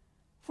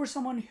for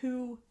someone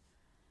who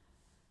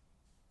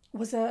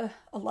was a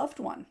loved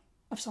one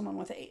of someone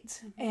with AIDS.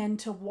 Mm-hmm. And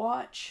to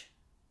watch,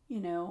 you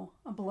know,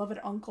 a beloved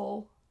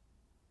uncle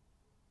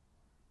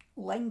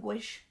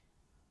languish.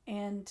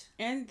 And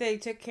they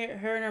took care,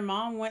 her and her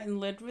mom went and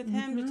lived with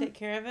him to take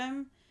care of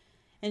him.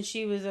 and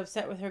she was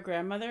upset with her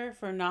grandmother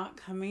for not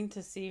coming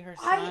to see her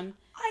son.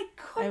 I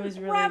couldn't was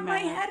really wrap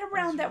my mad. head I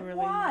around was that. really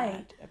Why?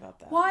 mad about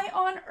that. Why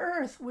on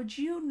earth would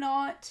you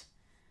not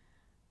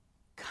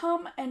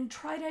come and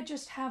try to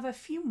just have a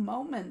few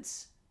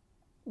moments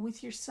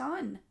with your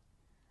son?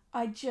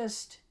 Oh,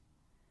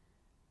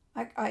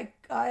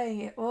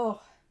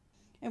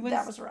 And when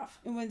that was rough.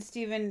 And when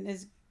Stephen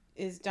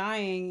is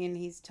dying and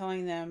he's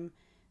telling them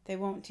they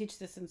won't teach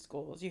this in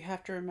schools, you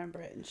have to remember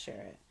it and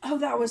share it. Oh,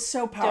 that was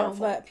so powerful. Don't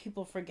let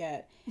people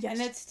forget. Yes.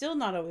 And it's still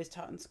not always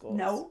taught in schools.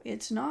 No,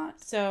 it's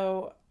not.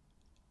 So,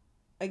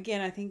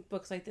 again, I think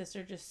books like this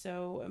are just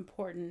so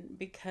important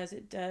because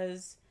it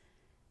does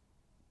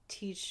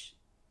teach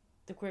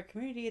the queer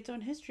community its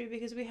own history,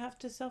 because we have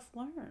to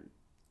self-learn.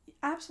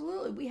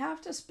 Absolutely. We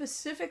have to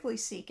specifically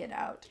seek it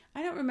out.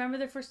 I don't remember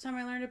the first time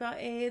I learned about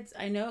AIDS.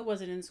 I know it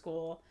wasn't in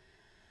school.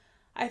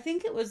 I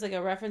think it was like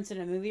a reference in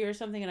a movie or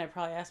something, and I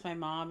probably asked my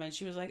mom, and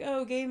she was like,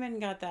 oh, gay men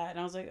got that. And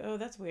I was like, oh,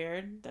 that's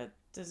weird. That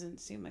doesn't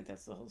seem like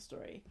that's the whole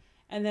story.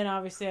 And then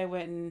obviously I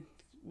went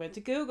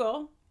to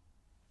Google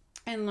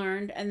and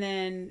learned. And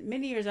then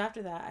many years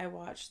after that, I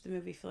watched the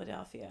movie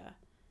Philadelphia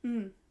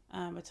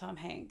with Tom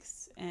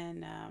Hanks.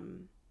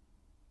 And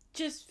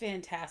just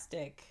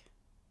fantastic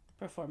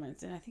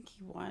performance. And I think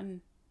he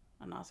won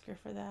an Oscar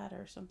for that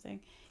or something.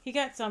 He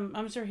got some,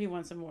 I'm sure he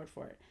won some award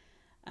for it.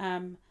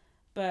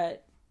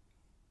 But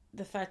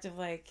the fact of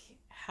like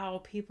how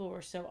people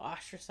were so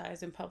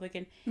ostracized in public,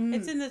 and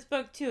it's in this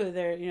book too.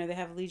 They're, they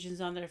have lesions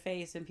on their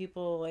face, and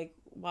people like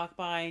walk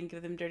by and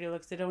give them dirty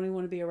looks. They don't even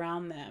want to be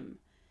around them.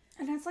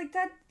 And it's like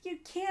that. You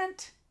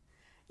can't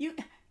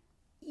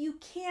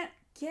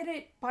get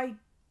it by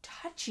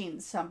touching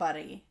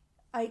somebody.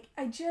 I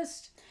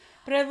just.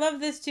 But I love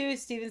this too.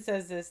 Stephen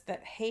says this,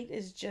 that hate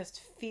is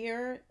just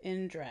fear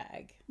in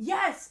drag.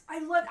 Yes, I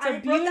love. It's a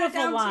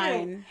beautiful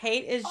line. Too.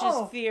 Hate is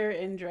just fear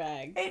in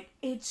drag.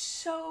 It's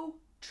so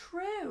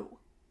true.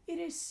 It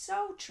is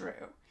so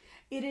true.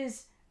 It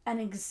is an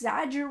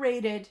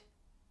exaggerated,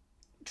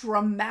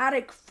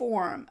 dramatic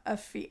form of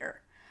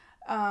fear,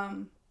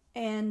 and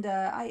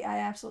I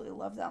absolutely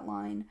love that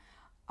line.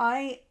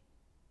 I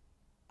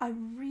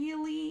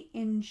really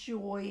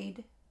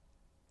enjoyed,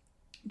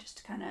 just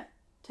to kind of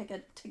take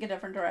a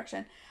different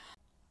direction.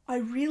 I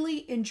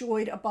really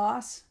enjoyed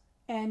Abbas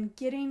and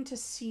getting to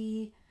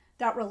see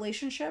that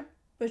relationship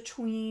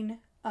between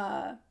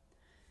him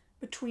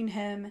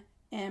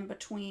and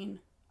between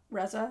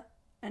Reza,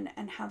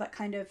 and how that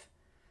kind of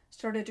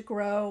started to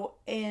grow.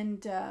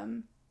 And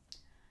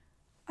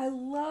I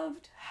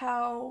loved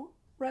how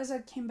Reza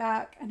came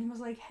back and he was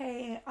like,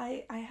 hey,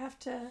 I have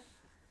to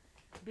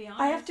be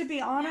honest. I have to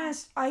be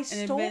honest. Yeah. I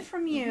stole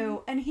from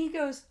you. And he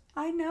goes,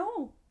 I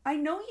know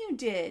you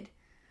did.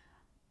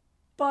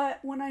 But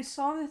when I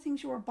saw the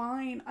things you were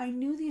buying, I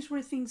knew these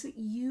were things that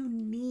you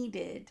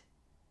needed.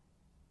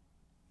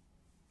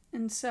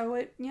 And so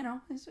it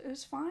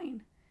was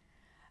fine.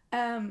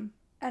 And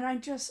I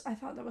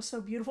thought that was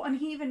so beautiful. And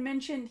he even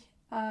mentioned,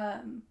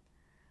 can't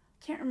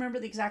remember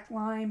the exact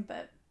line,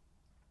 but,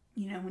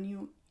 when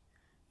you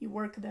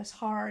work this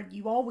hard,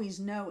 you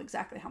always know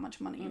exactly how much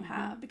money you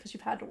have because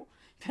you've had to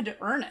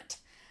earn it.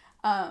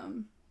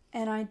 And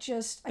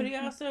But he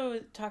also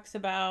talks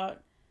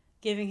about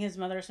giving his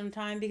mother some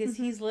time, because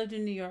he's lived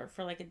in New York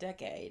for like a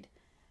decade.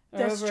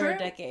 That's true. A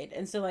decade.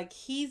 And so like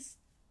he's,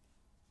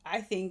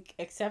 I think,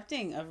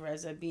 accepting of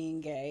Reza being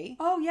gay.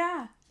 Oh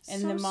yeah.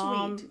 And so the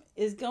mom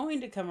is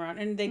going to come around,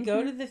 and they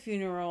go to the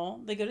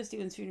funeral. They go to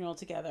Stephen's funeral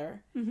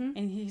together.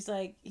 And he's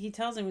like, he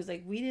tells him, he's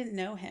like, we didn't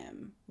know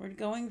him. We're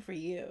going for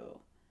you.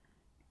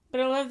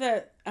 But I love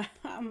that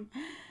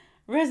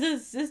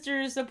Reza's sister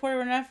is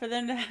supportive enough for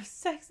them to have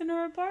sex in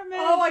her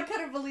apartment. Oh, I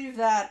couldn't believe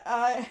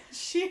that.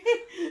 She's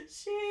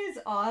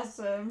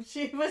awesome.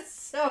 She was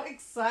so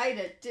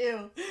excited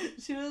too.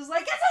 She was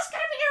like, "Is this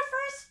gonna be your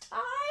first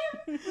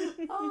time?"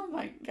 Oh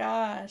my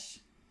gosh.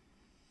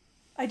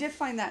 I did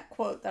find that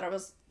quote that I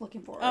was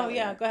looking for. Oh,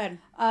 yeah, go ahead.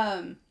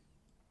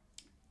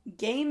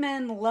 Gay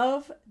men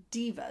love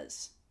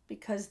divas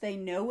because they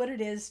know what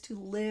it is to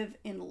live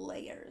in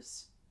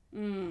layers.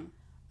 And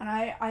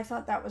I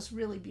thought that was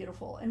really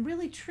beautiful and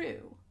really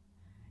true.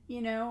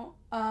 I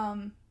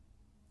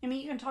mean,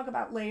 you can talk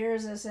about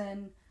layers as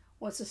in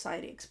what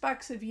society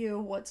expects of you,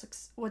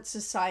 what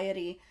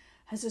society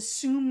has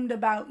assumed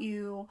about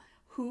you,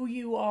 who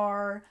you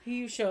are, who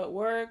you show at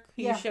work,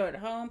 who you show at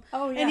home.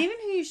 Oh yeah, and even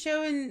who you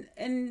show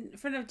in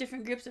front of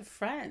different groups of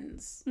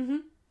friends.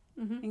 I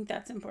think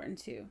that's important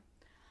too.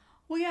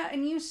 Well, yeah,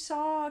 and you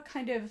saw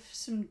kind of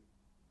some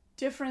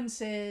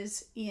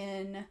differences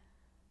in.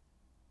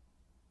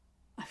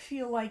 I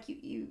feel like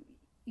you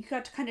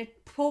got to kind of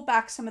pull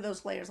back some of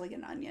those layers like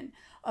an onion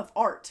of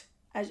art,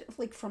 as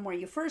like from where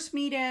you first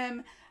meet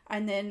him,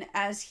 and then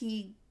as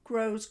he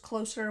grows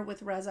closer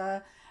with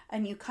Reza,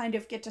 and you kind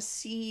of get to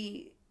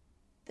see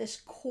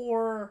this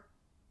core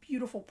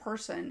beautiful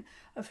person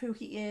of who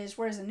he is,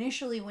 whereas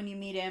initially when you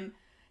meet him,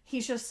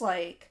 he's just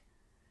like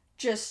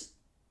just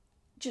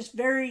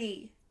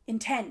very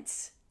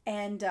intense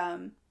and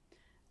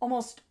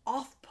almost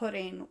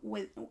off-putting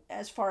with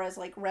as far as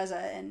like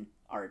Reza and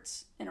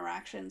Art's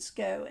interactions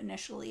go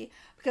initially,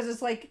 because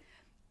it's like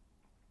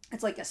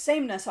a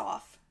sameness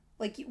off.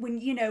 Like when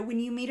when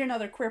you meet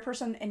another queer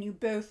person and you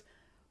both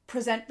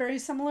present very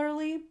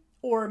similarly,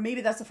 or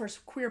maybe that's the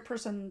first queer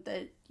person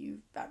that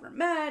you've ever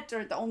met,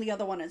 or the only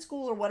other one in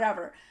school, or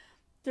whatever.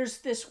 There's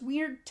this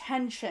weird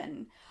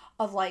tension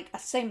of like a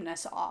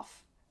sameness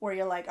off, where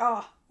you're like,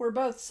 oh, we're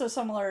both so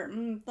similar.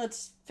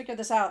 Let's figure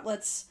this out.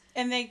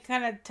 And they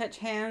kind of touch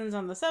hands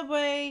on the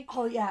subway.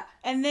 Oh yeah.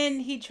 And then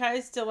he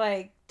tries to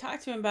like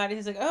talk to him about it.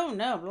 He's like, oh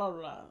no, blah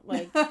blah.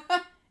 Like,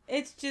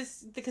 it's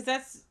just because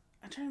I'm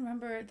trying to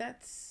remember.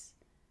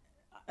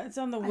 It's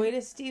on the way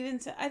to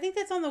Steven's. I think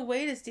that's on the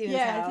way to Steven's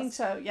house. Yeah, I think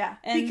so. Yeah,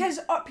 and because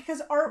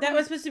Art that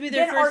was supposed to be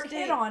their then first Art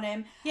date. hit on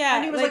him. Yeah,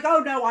 and he was like, "Oh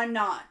no, I'm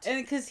not."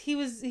 And because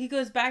he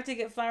goes back to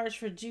get flowers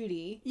for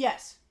Judy.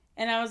 Yes.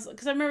 And I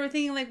remember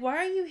thinking like, why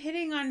are you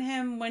hitting on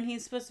him when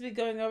he's supposed to be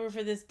going over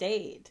for this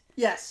date?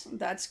 Yes,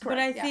 that's correct. But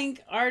I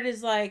think Art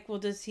is like, well,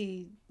 does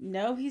he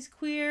know he's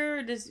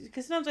queer?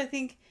 Because sometimes I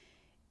think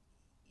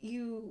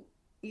you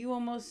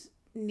almost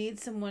need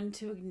someone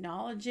to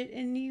acknowledge it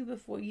in you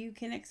before you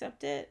can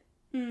accept it.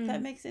 If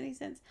that makes any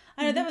sense.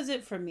 I know that was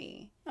it for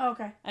me. Oh,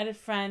 okay. I had a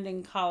friend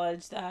in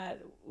college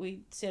that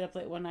we stayed up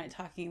late one night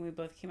talking, and we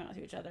both came out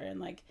to each other,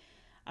 and like,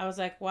 I was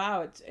like,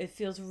 wow, it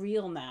feels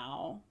real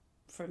now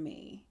for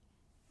me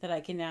that I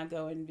can now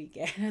go and be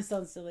gay. It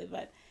sounds silly,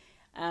 but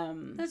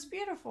that's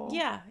beautiful.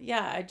 Yeah.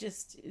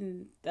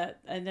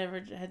 I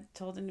never had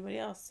told anybody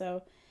else.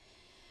 So,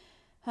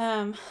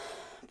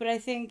 but I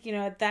think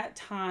at that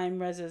time,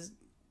 Reza's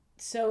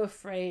so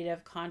afraid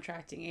of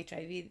contracting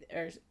HIV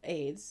or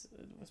AIDS.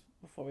 It was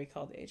before we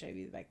called it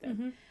HIV back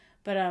then,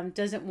 but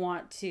doesn't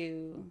want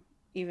to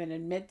even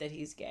admit that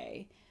he's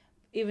gay,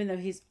 even though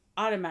he's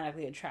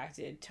automatically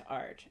attracted to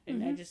Art.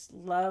 And I just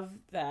love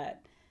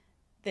that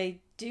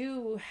they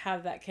do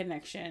have that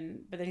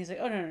connection. But then he's like,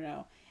 oh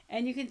no,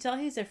 and you can tell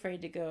he's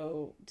afraid to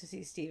go to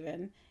see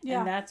Steven.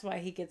 And that's why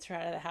he gets her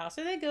out of the house.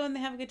 So they go and they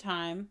have a good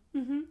time.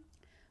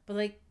 But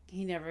like,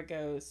 he never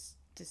goes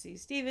to see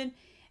Steven.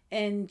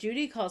 And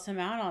Judy calls him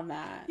out on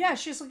that. Yeah,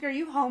 she's like, are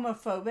you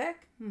homophobic?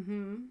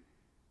 And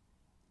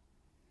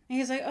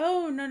he's like,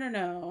 oh,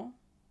 no.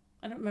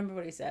 I don't remember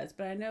what he says,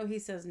 but I know he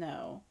says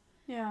no.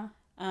 Yeah.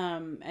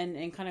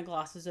 And kind of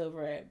glosses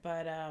over it.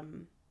 But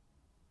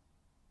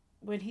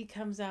when he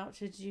comes out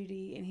to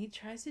Judy and he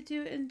tries to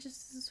do it in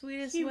just the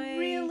sweetest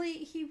way.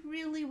 He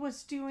really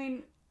was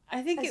doing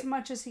I think as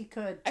much as he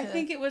could. I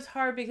think it was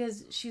hard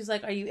because she's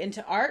like, are you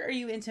into art or are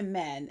you into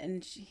men?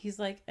 And he's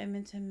like, I'm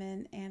into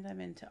men and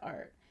I'm into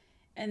art.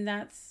 And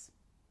that's...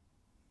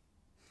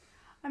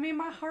 I mean,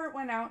 my heart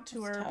went out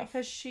to her tough.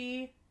 Because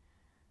she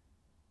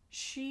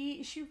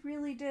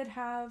really did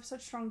have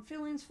such strong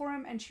feelings for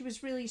him, and she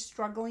was really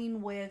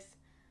struggling with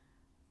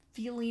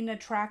feeling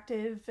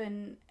attractive,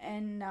 and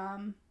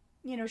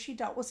she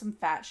dealt with some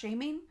fat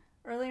shaming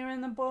earlier in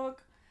the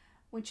book,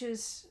 which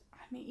is,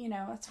 I mean,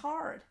 it's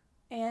hard.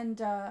 And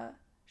she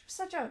was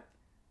such a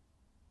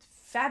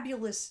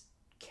fabulous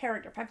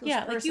character, fabulous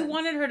person. Like you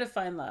wanted her to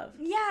find love.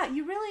 Yeah,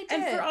 you really did.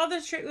 And for all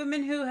the straight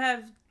women who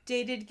have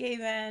dated gay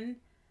men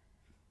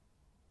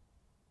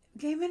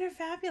are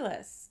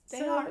fabulous.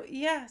 They are.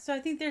 Yeah, so I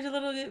think there's a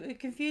little bit of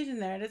confusion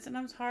there. It's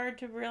sometimes hard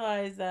to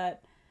realize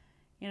that,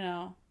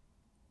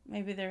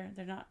 maybe they're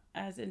not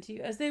as into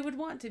you as they would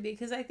want to be.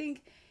 Because I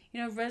think,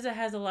 Reza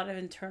has a lot of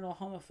internal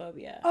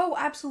homophobia. Oh,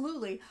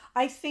 absolutely.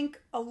 I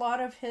think a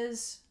lot of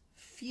his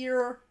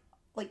fear,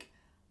 like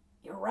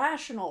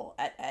irrational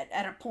at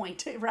a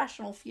point,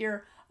 irrational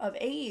fear of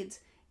AIDS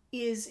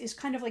is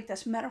kind of like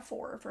this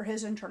metaphor for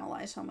his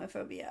internalized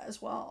homophobia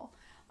as well.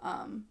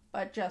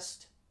 But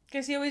just...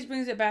 Because he always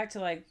brings it back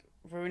to, like,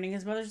 ruining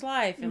his mother's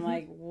life and,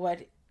 like,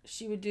 what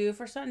she would do if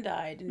her son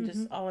died and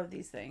just all of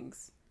these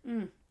things.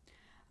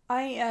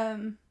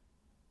 I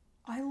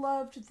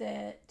loved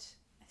that...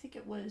 I think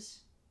it was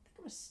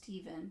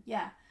Steven.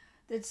 Yeah.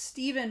 That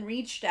Steven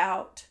reached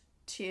out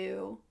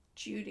to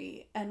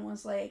Judy and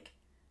was like,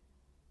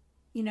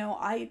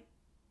 I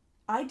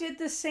did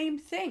the same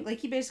thing. Like,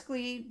 he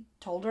basically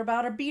told her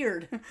about a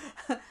beard.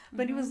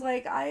 But he was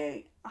like,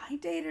 I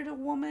dated a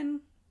woman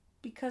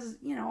because,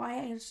 I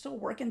am still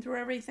working through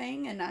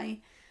everything, and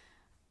I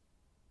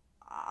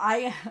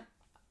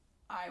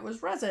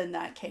was Reza in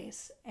that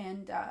case.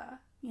 And,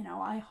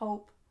 I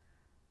hope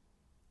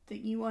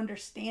that you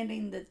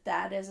understanding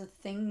that is a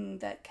thing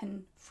that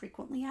can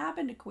frequently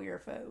happen to queer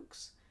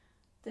folks,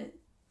 that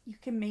you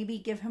can maybe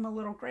give him a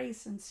little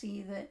grace and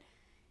see that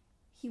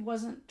he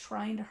wasn't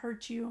trying to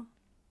hurt you.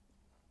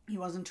 He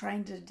wasn't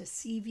trying to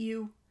deceive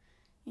you.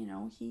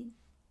 He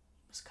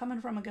was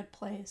coming from a good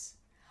place.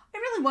 I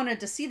really wanted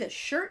to see the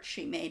shirt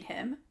she made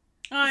him.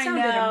 It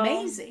sounded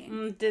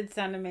amazing. It did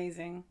sound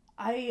amazing.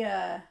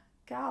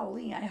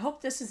 Golly, I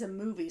hope this is a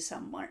movie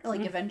somewhere.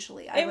 Like,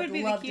 eventually. I would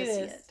love to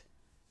see it.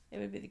 It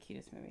would be the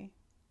cutest movie.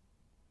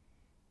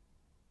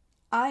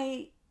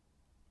 I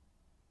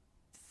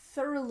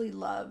thoroughly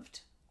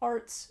loved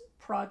Art's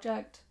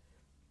project.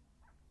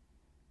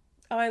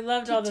 Oh, I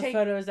loved to all the take-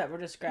 photos that were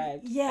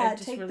described. Yeah, I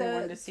just take really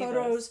wanted the to see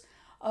photos those.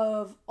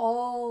 of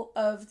all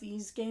of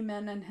these gay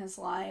men in his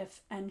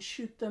life and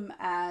shoot them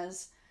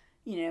as,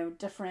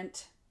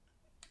 different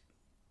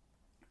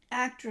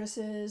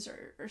actresses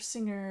or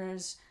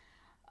singers.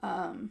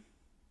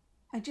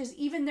 I just,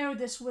 even though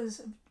this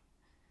was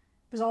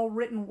all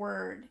written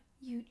word,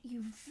 you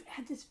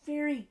had this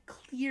very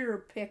clear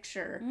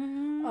picture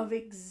of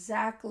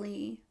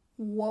exactly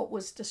what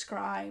was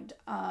described.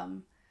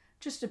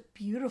 Just a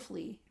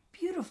beautifully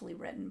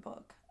written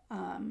book.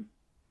 And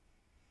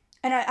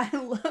I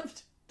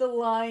loved the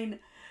line,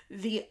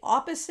 "The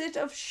opposite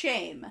of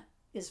shame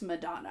is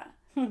Madonna."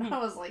 I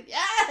was like,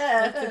 yes!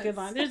 That's a good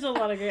line. There's a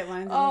lot of great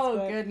lines in this Oh,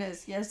 book.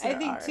 goodness. Yes, I there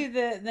think, are. too,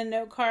 the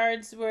note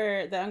cards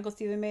where the Uncle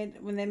Stephen made,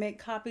 when they make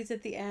copies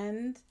at the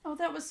end. Oh,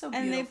 that was so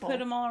And beautiful. they put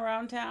them all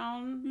around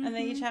town. And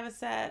they each have a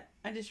set.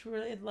 I just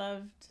really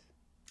loved.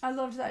 I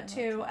loved that,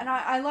 too. And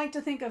I like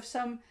to think of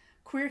some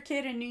queer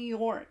kid in New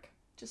York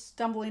just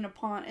stumbling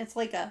upon... It's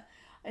like a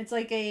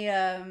what's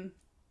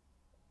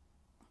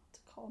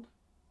it called?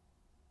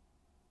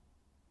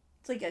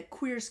 It's like a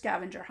queer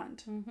scavenger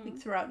hunt, like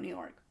throughout New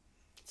York.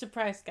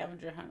 Surprise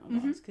scavenger hunt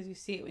almost, because you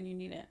see it when you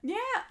need it. Yeah,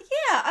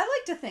 I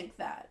like to think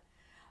that.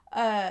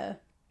 I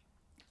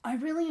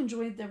really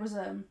enjoyed, there was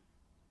I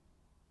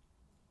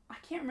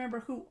can't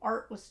remember who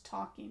Art was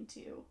talking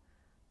to,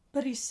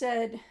 but he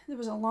said there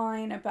was a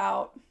line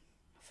about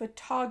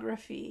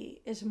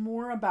photography is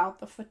more about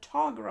the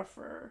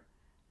photographer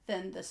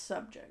than the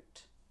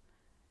subject.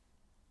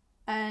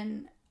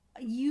 And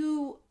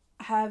you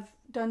have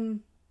done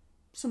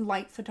some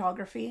light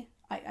photography.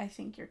 I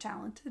think you're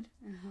talented.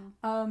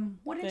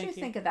 What did you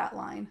think of that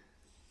line?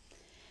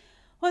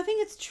 Well, I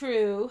think it's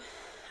true.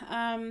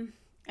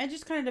 It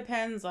just kind of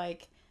depends.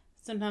 Like,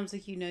 sometimes,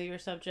 like, your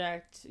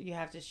subject, you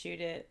have to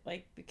shoot it.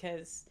 Like,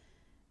 because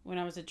when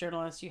I was a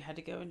journalist, you had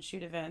to go and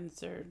shoot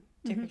events or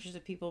take pictures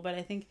of people. But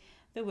I think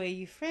the way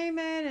you frame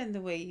it and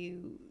the way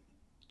you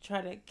try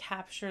to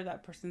capture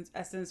that person's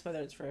essence, whether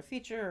it's for a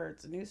feature or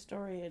it's a news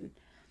story, and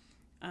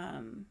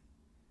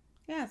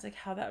it's like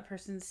how that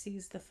person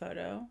sees the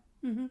photo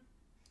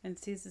and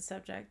sees the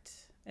subject.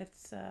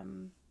 It's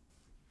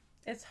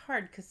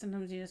hard because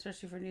sometimes,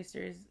 especially for news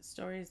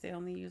stories, they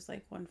only use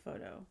like one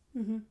photo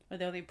or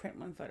they only print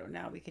one photo.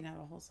 Now we can have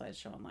a whole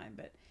slideshow online,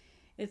 but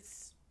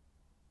it's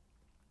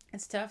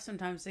tough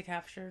sometimes to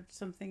capture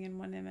something in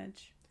one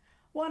image.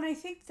 Well, and I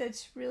think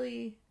that's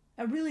really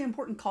a really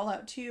important call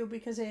out too,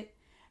 because it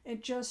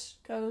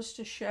just goes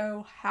to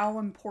show how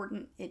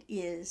important it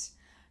is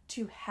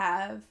to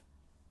have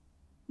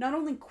not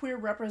only queer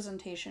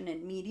representation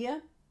in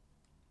media,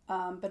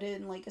 but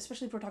in, like,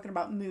 especially if we're talking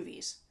about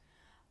movies,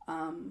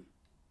 having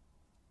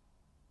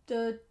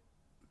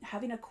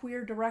a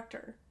queer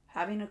director,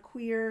 having a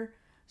queer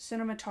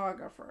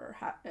cinematographer,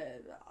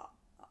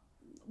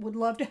 would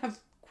love to have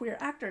queer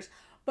actors,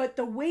 but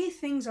the way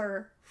things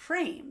are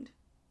framed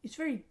is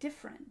very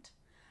different.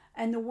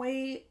 And the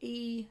way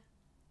a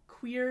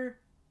queer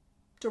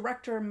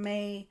director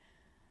may,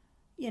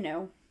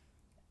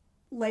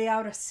 lay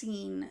out a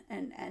scene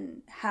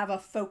and have a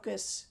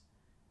focus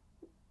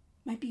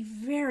might be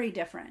very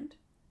different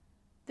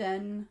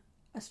than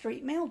a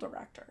straight male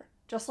director.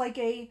 Just like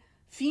a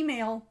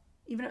female,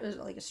 even if it was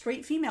like a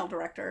straight female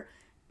director,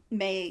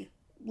 may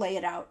lay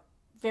it out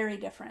very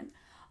different.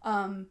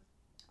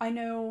 I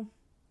know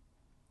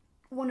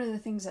one of the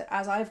things that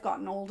as I've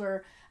gotten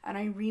older and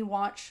I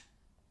rewatch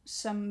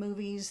some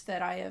movies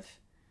that I have,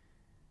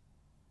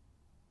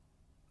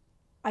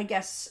 I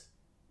guess,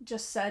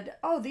 just said,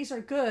 oh, these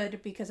are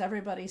good because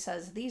everybody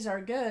says these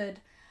are good,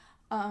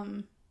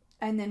 and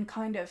then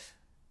kind of,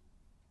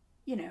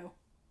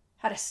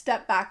 had to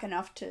step back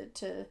enough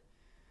to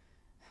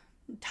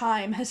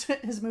time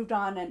has moved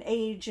on, and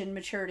age and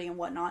maturity and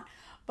whatnot,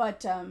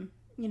 but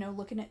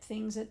looking at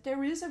things, that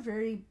there is a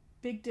very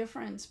big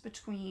difference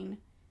between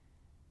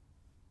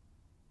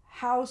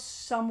how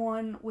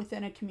someone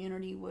within a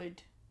community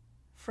would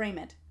frame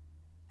it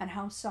and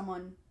how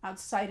someone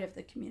outside of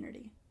the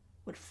community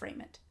would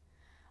frame it.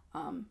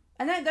 And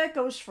that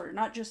goes for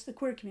not just the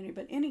queer community,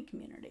 but any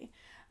community.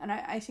 And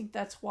I think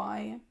that's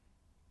why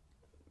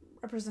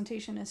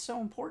representation is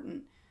so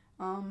important,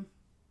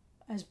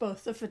 as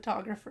both the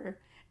photographer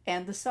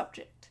and the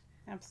subject.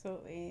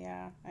 Absolutely,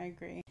 yeah, I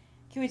agree.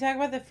 Can we talk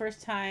about the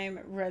first time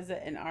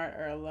Reza and Art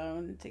are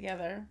alone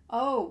together?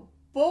 Oh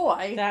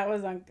boy, That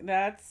was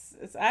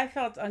I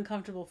felt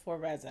uncomfortable for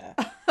Reza,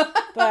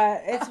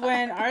 but it's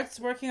when Art's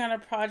working on a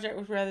project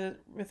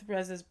with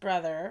Reza's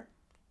brother,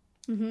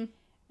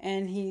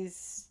 and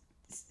he's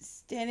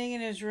standing in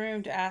his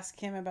room to ask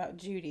him about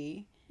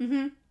Judy,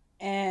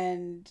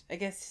 and I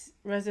guess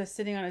Reza's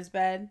sitting on his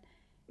bed.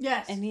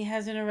 Yes. And he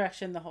has an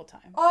erection the whole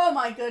time. Oh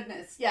my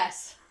goodness,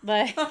 yes.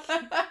 Like,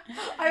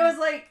 I was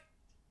like,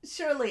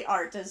 surely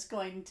Art is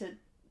going to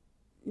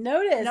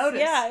notice.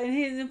 Yeah,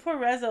 and poor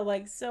Reza,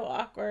 like, so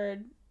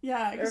awkward.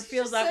 Yeah, or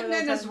feels awkward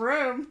sitting in his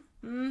room.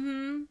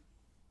 Mm-hmm.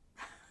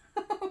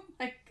 Oh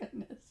my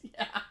goodness,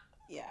 yeah.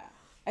 Yeah.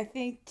 I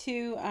think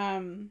too,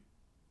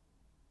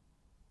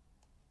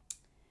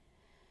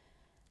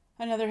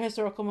 Another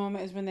historical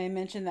moment is when they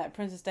mentioned that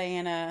Princess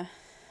Diana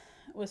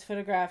was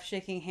photographed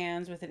shaking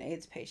hands with an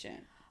AIDS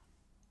patient,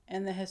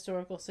 and the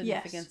historical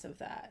significance of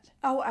that.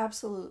 Oh,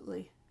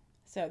 absolutely.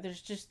 So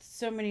there's just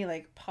so many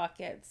like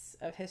pockets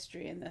of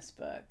history in this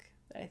book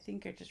that I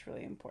think are just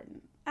really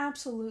important.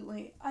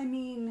 Absolutely. I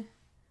mean,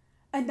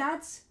 and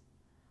that's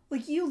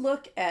like, you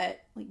look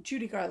at like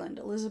Judy Garland,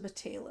 Elizabeth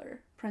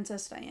Taylor,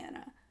 Princess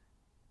Diana,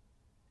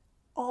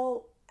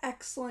 all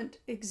excellent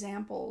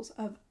examples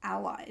of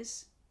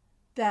allies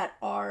that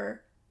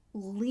are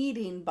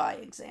leading by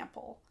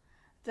example,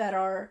 that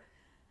are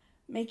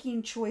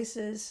making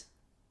choices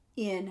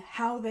in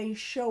how they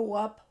show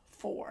up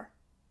for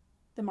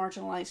the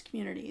marginalized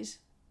communities.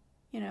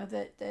 You know,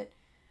 that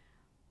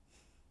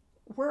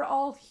we're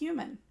all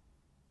human.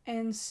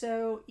 And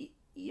so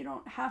you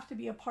don't have to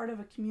be a part of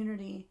a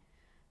community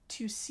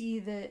to see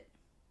that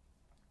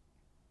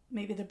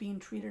maybe they're being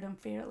treated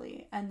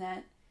unfairly, and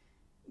that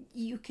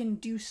you can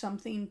do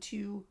something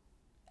to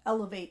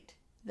elevate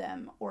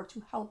them or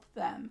to help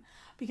them.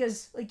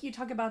 Because like you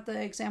talk about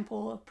the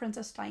example of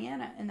Princess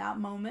Diana in that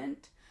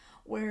moment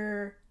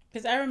where...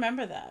 Because I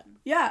remember that.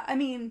 Yeah, I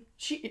mean,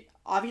 she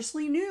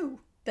obviously knew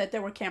that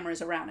there were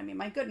cameras around. I mean,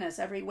 my goodness,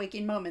 every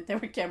waking moment there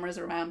were cameras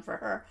around for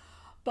her.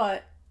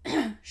 But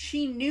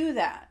she knew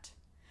that.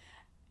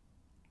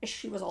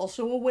 She was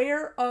also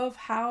aware of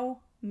how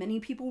many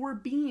people were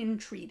being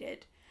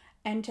treated.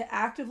 And to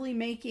actively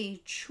make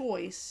a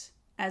choice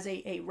as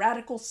a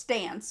radical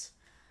stance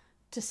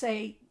to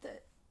say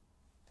that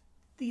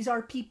these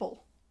are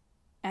people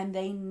and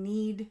they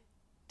need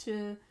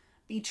to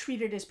be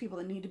treated as people,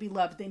 that need to be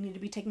loved, they need to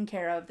be taken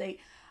care of. They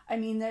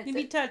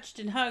be touched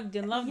and hugged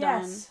and loved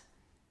on. Yes.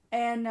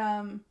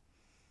 And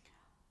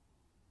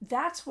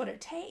that's what it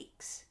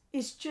takes,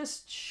 is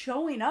just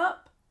showing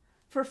up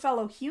for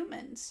fellow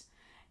humans.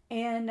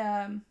 And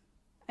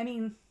I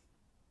mean,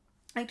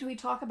 like we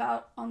talk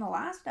about on the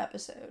last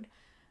episode,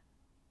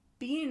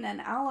 being an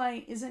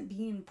ally isn't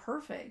being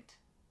perfect.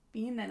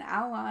 Being an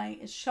ally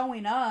is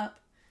showing up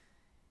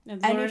and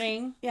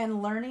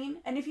learning.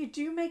 And if you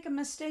do make a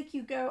mistake,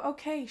 you go,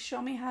 okay, show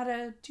me how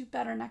to do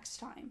better next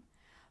time.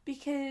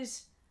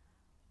 Because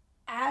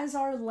as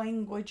our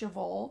language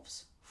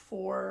evolves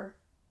for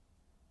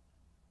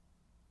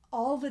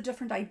all the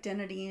different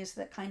identities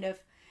that kind of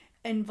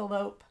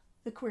envelope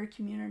the queer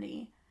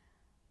community,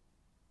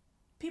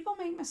 people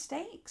make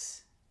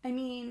mistakes. I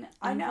mean,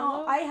 envelope? I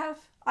know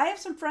I have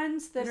some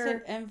friends that you are...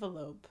 said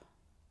envelope.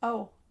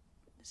 Oh,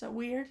 is that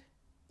weird?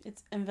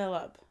 It's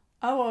envelope.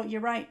 Oh, well,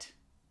 you're right.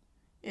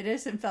 It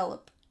is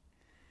envelope.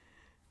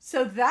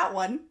 So that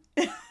one.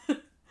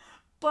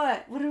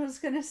 But what I was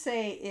going to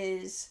say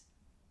is,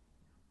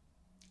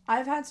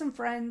 I've had some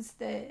friends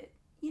that,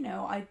 you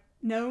know, I've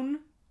known,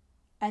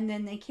 and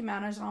then they came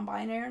out as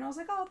non-binary, and I was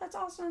like, oh, that's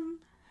awesome.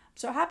 I'm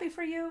so happy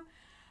for you.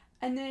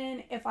 And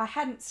then if I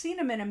hadn't seen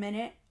them in a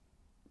minute,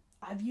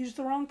 I've used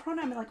the wrong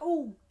pronoun. I'm like,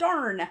 oh,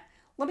 darn,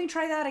 let me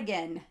try that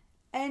again.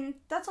 And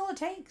that's all it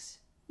takes.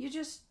 You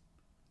just,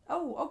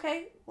 oh,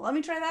 okay, let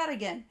me try that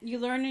again. You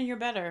learn and you're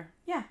better.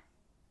 Yeah.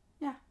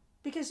 Yeah.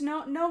 Because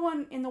no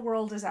one in the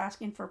world is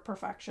asking for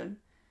perfection.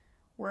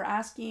 We're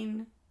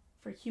asking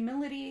for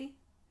humility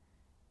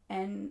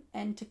and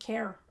to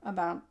care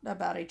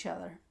about each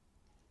other.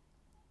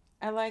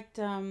 I liked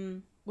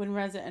when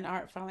Reza and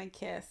Art finally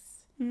kiss.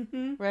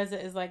 Mm-hmm.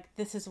 Reza is like,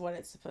 this is what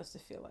it's supposed to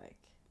feel like.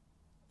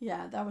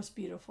 Yeah, that was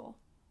beautiful.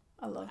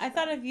 I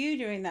thought of you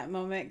during that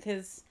moment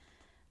because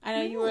I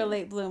know you were a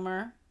late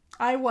bloomer.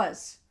 I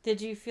was.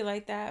 Did you feel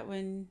like that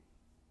when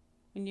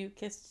you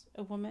kissed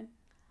a woman?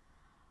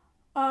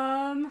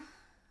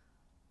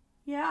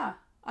 Yeah.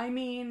 I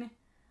mean,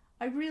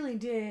 I really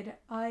did.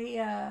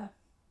 I'm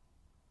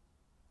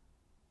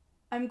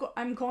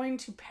going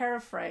to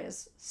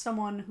paraphrase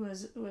someone who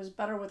is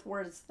better with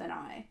words than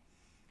I.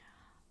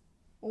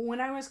 When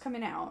I was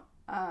coming out,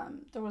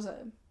 there was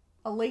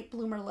a late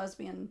bloomer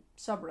lesbian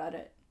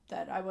subreddit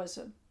that I was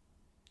a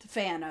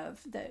fan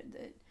of, that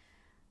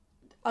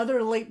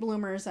other late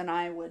bloomers and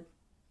I would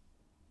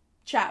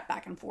chat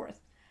back and forth.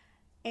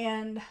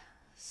 And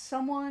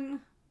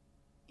someone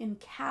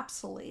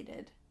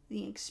encapsulated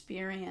the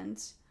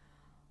experience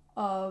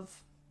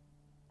of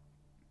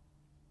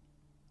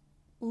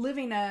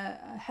living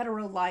a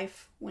hetero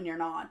life when you're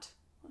not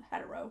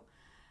hetero,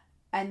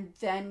 and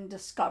then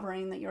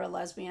discovering that you're a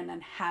lesbian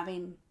and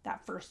having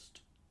that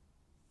first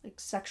like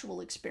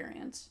sexual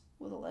experience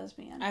with a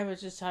lesbian. I was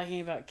just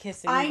talking about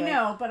kissing. I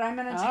know, but I'm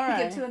going to take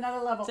it to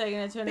another level. Taking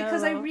it to another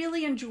because level. I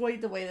really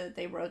enjoyed the way that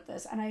they wrote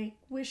this, and I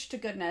wish to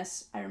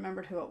goodness I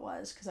remembered who it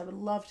was, because I would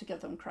love to give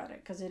them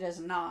credit, because it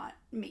is not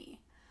me.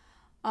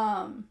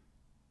 But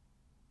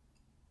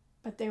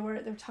they were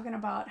talking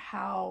about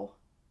how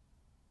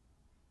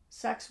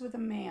sex with a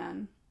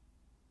man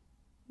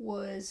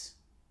was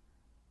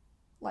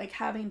like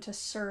having to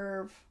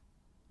serve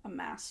a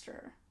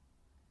master,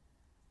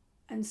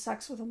 and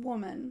sex with a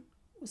woman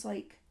was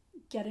like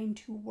getting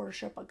to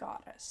worship a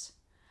goddess.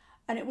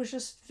 And it was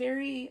just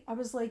I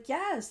was like,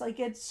 yes, like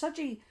it's such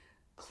a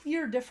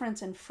clear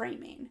difference in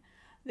framing,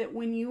 that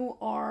when you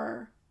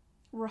are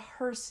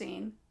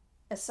rehearsing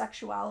a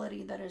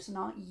sexuality that is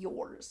not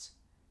yours.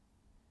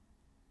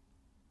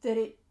 That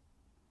it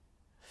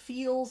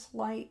feels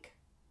like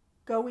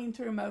going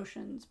through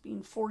motions,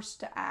 being forced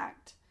to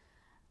act,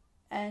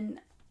 and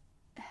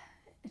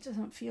it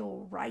doesn't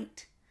feel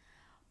right.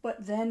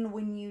 But then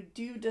when you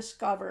do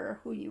discover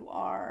who you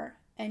are,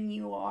 and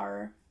you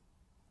are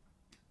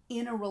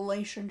in a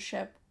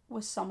relationship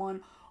with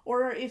someone,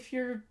 or if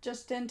you're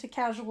just into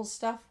casual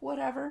stuff,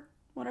 whatever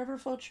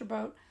floats your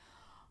boat.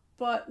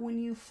 But when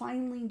you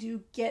finally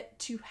do get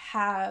to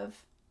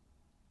have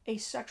a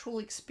sexual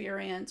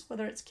experience,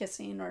 whether it's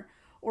kissing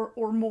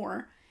or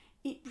more,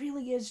 it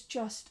really is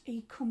just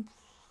a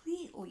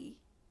completely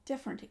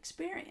different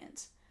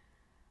experience.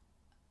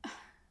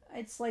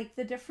 It's like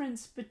the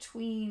difference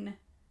between,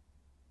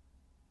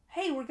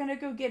 hey, we're going to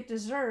go get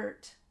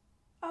dessert.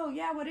 Oh,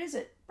 yeah, what is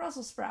it?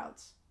 Brussels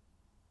sprouts.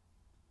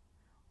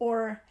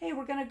 Or, hey,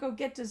 we're going to go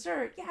get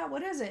dessert. Yeah,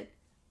 what is it?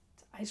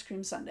 It's ice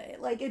cream sundae.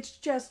 Like, it's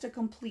just a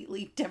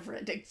completely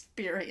different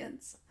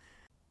experience.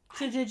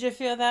 So did you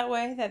feel that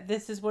way? That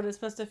this is what it's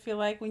supposed to feel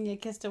like when you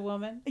kissed a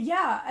woman?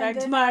 Yeah. Back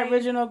to my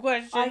original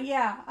question.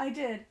 Yeah, I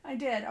did.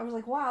 I was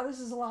like, wow, this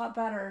is a lot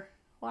better.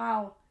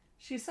 Wow.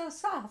 She's so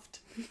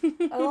soft.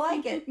 I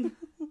like it.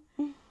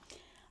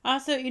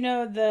 Also,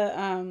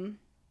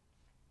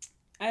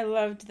 I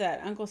loved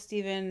that Uncle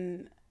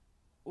Stephen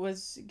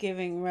was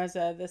giving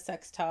Reza the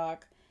sex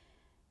talk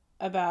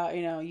about,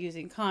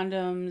 using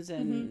condoms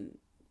and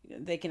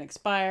they can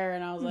expire.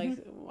 And I was like,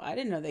 well, I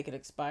didn't know they could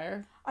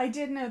expire. I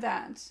did know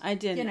that. I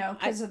didn't.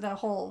 Because of the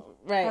whole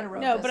hetero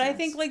business. But I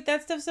think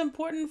that stuff's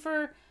important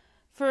for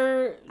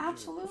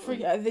absolutely for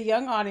the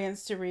young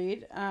audience to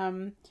read.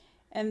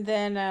 And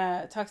then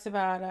talks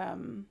about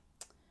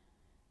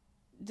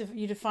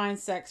you define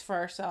sex for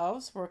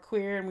ourselves. We're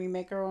queer and we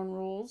make our own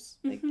rules.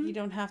 Like you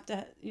don't have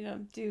to,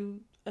 do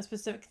a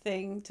specific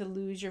thing to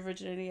lose your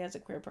virginity as a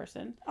queer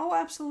person. Oh,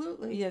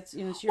 absolutely. Yeah, it's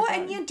your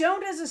body. And you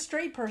don't as a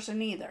straight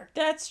person either.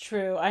 That's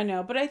true. I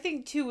know, but I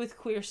think too with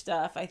queer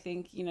stuff, I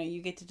think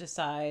you get to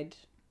decide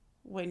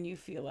when you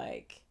feel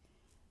like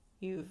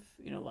you've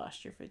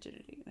lost your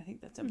virginity. I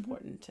think that's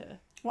important to.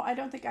 Well, I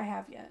don't think I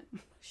have yet.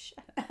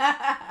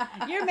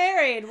 You're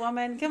married,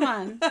 woman. Come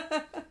on.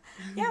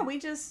 Yeah, we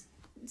just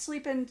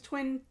sleep in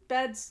twin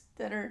beds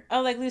that are.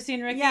 Oh, like Lucy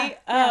and Ricky? Yeah.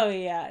 Oh,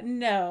 yeah.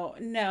 No,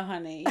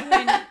 honey. You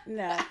ain't,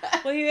 no.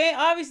 Well, you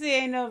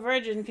ain't no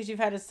virgin because you've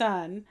had a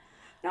son.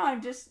 No,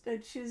 I'm just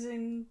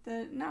choosing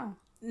the no.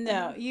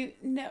 No,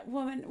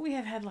 woman. We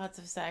have had lots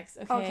of sex,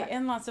 okay?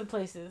 In lots of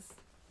places.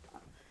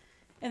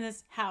 In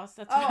this house.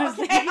 That's what I was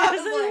thinking.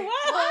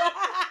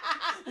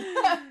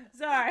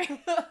 Sorry.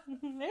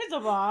 There's a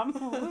bomb.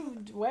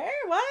 Where?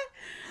 What?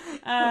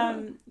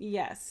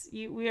 Yes.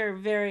 We are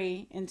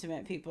very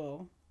intimate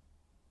people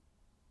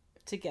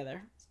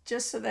together.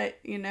 Just so that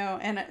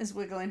Anna is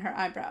wiggling her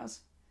eyebrows.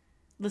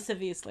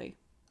 Lasciviously.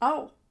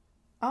 Oh.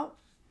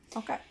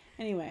 Okay.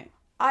 Anyway.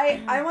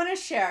 I want to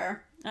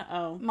share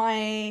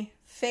my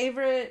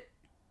favorite.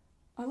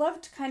 I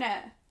love kind of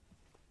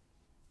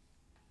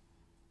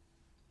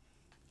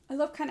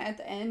at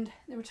the end,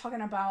 they were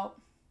talking about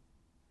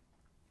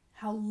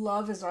how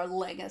love is our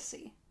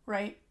legacy,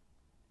 right?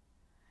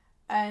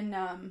 And,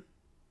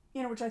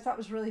 which I thought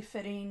was really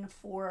fitting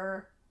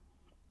for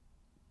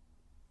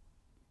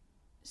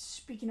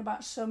speaking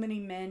about so many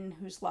men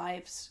whose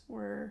lives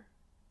were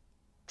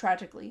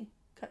tragically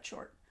cut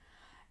short.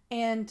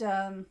 And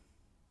I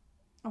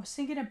was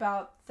thinking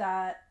about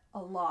that a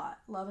lot.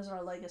 Love is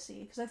our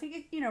legacy. Because I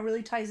think it,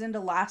 really ties into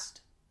the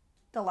last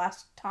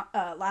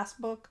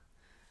book.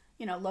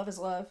 Love is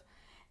love.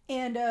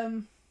 And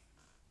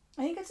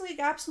I think it's like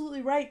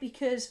absolutely right,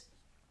 because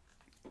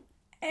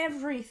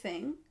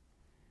everything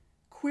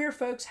queer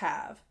folks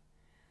have,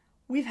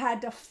 we've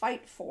had to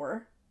fight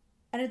for.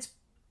 And it's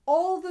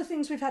all the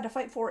things we've had to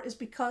fight for is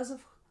because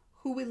of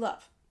who we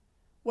love.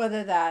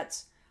 Whether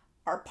that's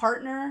our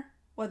partner,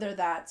 whether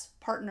that's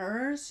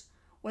partners,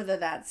 whether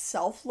that's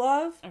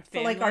self-love,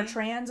 for like our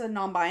trans and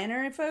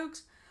non-binary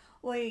folks.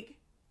 Like,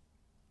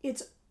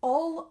 it's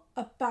all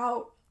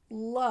about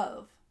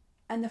love.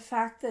 And the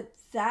fact that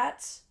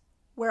that's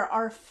where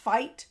our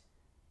fight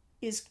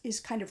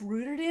is kind of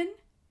rooted in.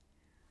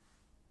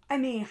 I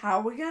mean, how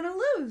are we going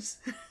to lose?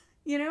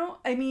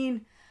 I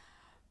mean,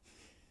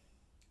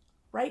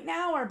 right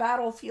now our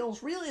battle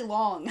feels really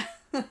long.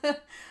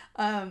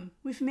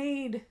 We've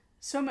made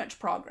so much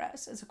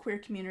progress as a queer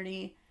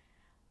community.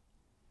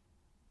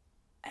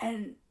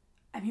 And,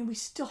 I mean, we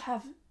still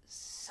have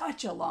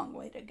such a long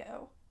way to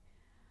go.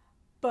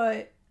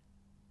 But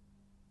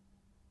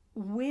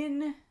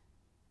when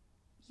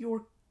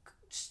you're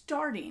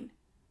starting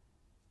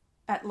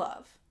at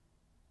love,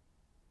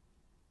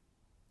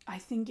 I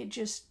think it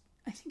just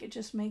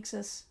makes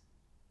us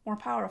more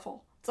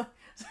powerful. It's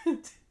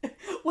like,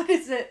 what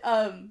is it?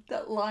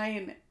 That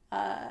line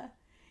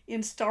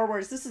in Star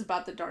Wars. This is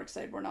about the dark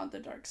side. We're not the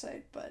dark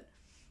side, but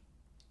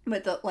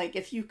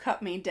if you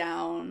cut me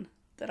down,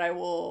 that I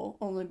will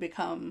only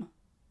become,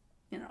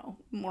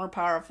 more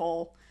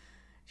powerful.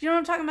 Do you know what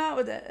I'm talking about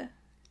with it?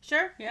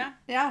 Sure. Yeah.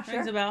 Yeah. Sure.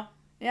 Rings a bell.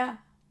 Yeah.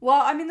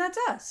 Well, I mean, that's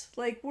us.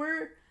 Like,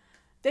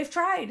 they've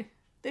tried.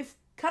 They've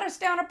cut us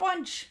down a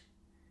bunch.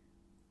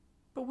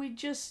 But we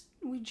just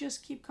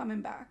keep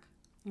coming back.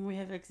 And we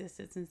have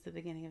existed since the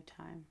beginning of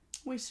time.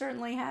 We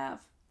certainly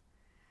have.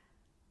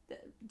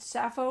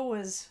 Sappho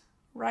was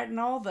writing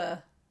all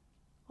the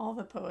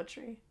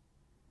poetry.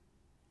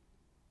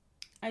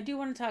 I do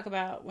want to talk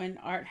about when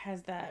Art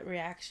has that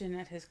reaction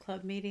at his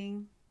club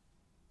meeting.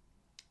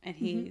 And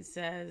he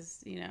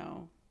says, you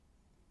know,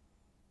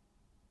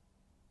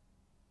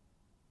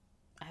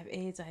 I have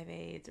AIDS,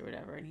 or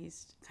whatever. And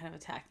he's kind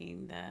of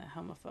attacking the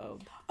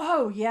homophobe.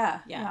 Oh, yeah.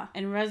 Yeah.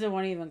 And Reza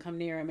won't even come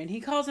near him. And he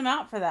calls him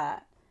out for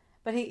that.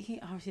 But he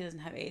obviously doesn't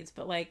have AIDS.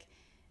 But, like,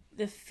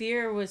 the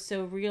fear was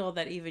so real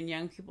that even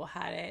young people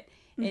had it.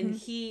 And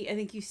I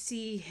think you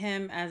see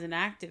him as an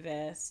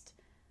activist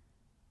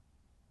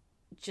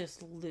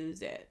just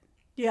lose it.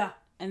 Yeah.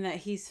 And that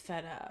he's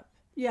fed up.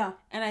 Yeah.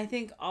 And I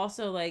think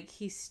also, like,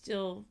 he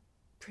still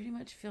pretty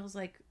much feels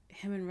like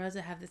him and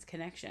Reza have this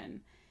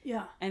connection.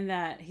 Yeah. And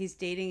that he's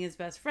dating his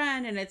best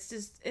friend. And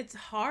it's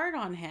hard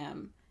on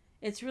him.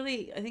 It's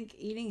really, I think,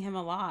 eating him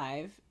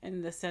alive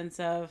in the sense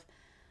of,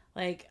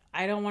 like,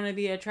 I don't want to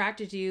be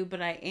attracted to you,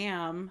 but I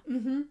am.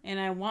 Mm-hmm. And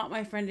I want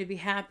my friend to be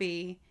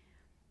happy.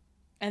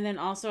 And then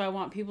also I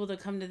want people to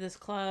come to this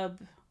club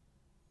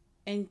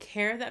and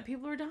care that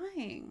people are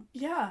dying.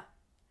 Yeah.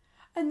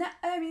 And that,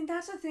 I mean,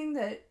 that's the thing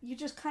that you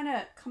just kind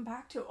of come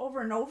back to over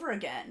and over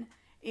again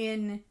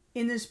in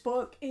this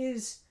book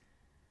is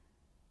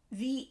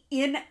the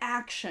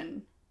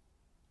inaction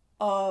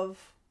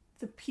of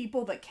the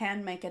people that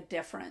can make a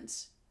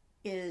difference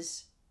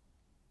is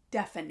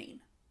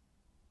deafening.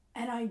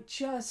 And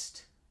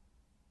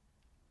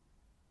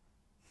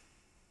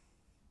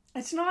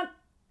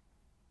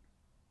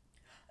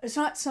it's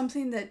not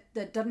something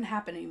that doesn't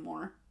happen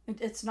anymore.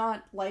 It's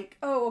not like,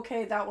 oh,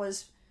 okay, that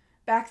was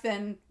back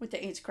then with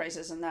the AIDS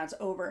crisis and that's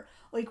over.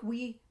 Like,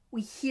 we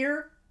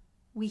hear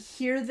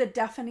the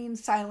deafening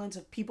silence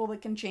of people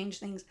that can change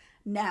things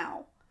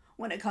now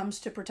when it comes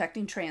to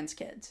protecting trans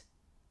kids.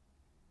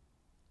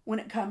 When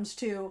it comes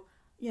to,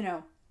 you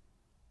know,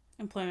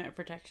 employment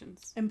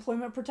protections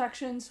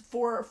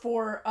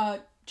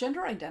for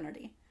gender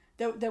identity,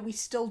 that we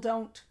still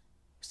don't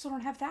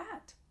have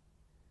that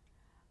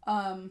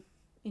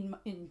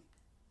in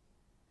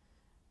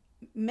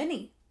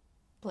many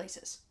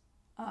places,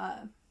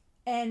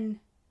 and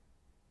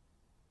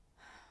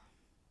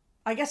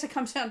I guess it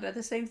comes down to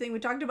the same thing we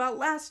talked about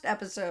last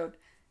episode: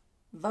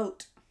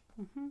 vote,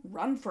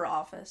 run for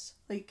office,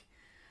 like,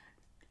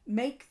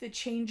 make the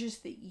changes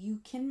that you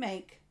can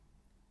make.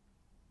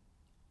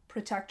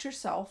 Protect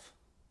yourself.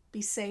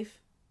 Be safe.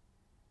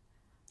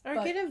 Or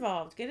get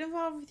involved. Get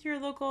involved with your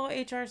local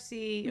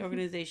HRC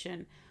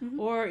organization.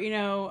 Or, you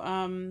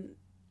know,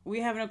 we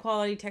have an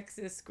Equality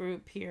Texas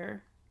group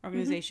here,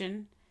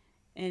 organization,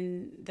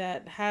 and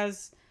that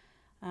has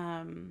they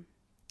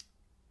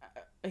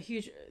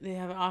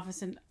have an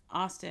office in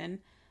Austin,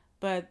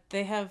 but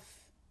they have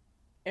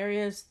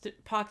areas,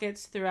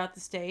 pockets throughout the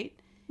state.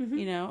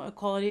 You know,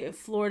 Equality,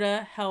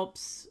 Florida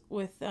helps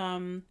with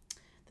the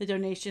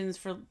donations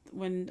for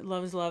when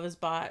Love is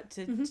Bought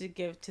to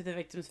give to the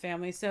victim's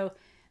family. So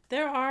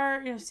there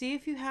are, you know, see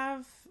if you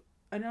have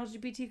an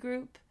LGBT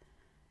group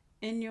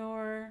in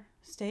your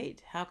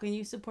state. How can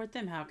you support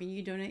them? How can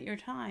you donate your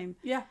time?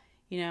 Yeah.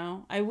 You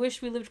know, I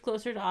wish we lived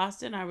closer to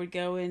Austin. I would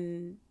go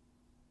and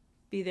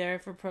be there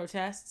for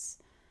protests.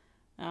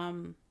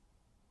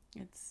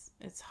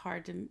 It's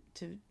hard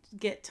to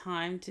get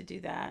time to do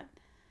that.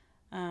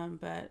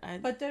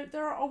 But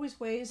there are always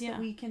ways that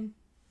we can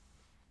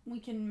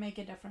make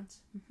a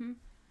difference.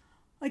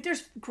 Like,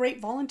 there's great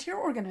volunteer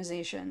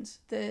organizations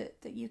that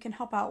you can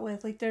help out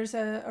with. Like, there's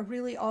a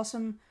really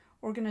awesome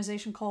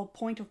organization called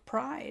Point of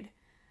Pride,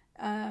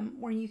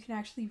 where you can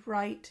actually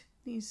write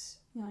these,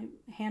 you know,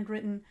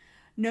 handwritten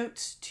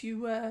notes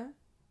to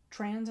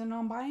trans and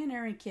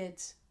non-binary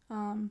kids,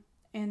 and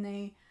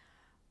they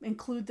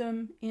include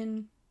them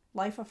in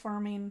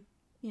life-affirming,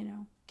 you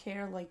know,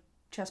 care, like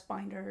chest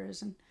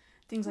binders and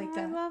things like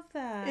that. I love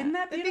that. Isn't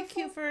that beautiful? That'd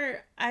be cute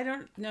for, I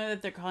don't know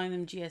that they're calling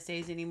them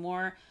GSAs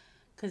anymore,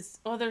 because,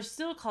 they're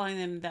still calling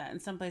them that in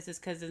some places,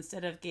 because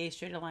instead of Gay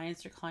Straight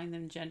Alliance, they're calling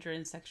them Gender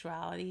and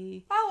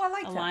Sexuality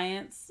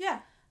Alliance.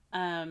 That.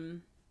 Yeah.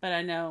 But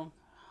I know,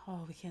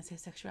 we can't say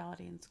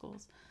sexuality in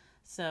schools.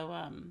 So,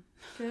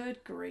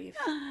 good grief.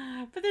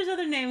 But there's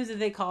other names that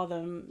they call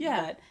them.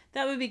 Yeah. But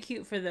that would be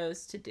cute for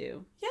those to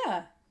do.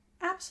 Yeah,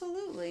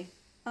 absolutely.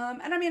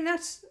 And I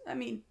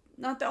mean,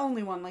 not the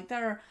only one. Like,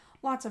 there are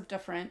lots of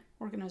different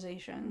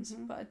organizations,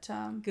 but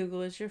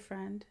Google is your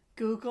friend.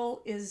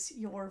 Google is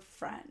your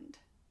friend.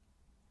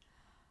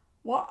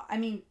 Well, I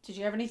mean, did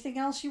you have anything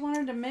else you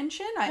wanted to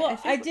mention?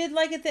 I did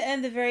like at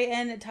the very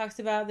end, it talks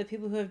about the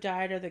people who have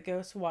died are the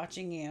ghosts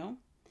watching you.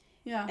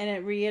 Yeah. And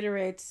it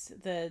reiterates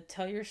the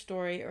tell your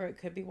story or it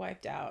could be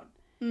wiped out.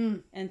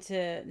 And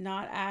to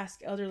not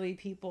ask elderly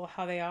people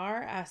how they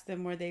are, ask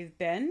them where they've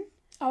been.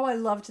 Oh, I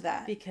loved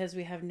that. Because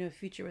we have no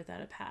future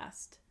without a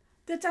past.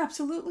 That's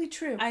absolutely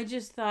true. I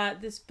just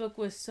thought this book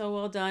was so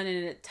well done,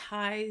 and it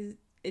ties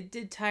it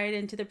did tie it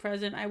into the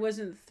present. I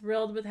wasn't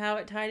thrilled with how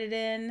it tied it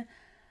in.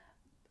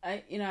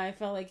 I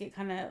felt like it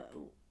kind of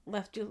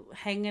left you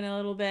hanging a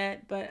little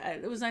bit, but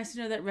it was nice to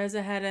know that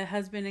Reza had a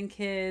husband and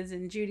kids,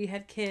 and Judy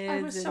had kids.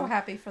 I was so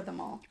happy for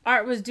them all.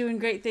 Art was doing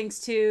great things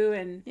too,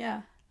 and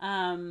yeah.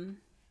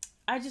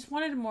 I just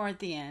wanted more at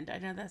the end. I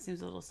know that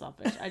seems a little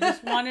selfish. I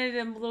just wanted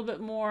a little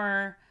bit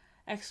more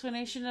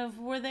explanation of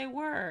where they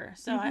were.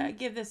 So I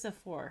give this a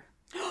 4.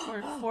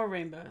 4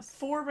 rainbows.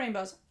 4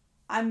 rainbows.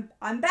 I'm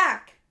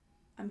back.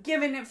 I'm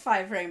giving it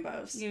 5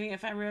 rainbows. Giving it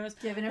 5 rainbows.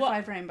 Giving it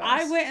 5 rainbows.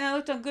 I went and I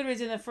looked on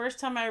Goodreads, and the first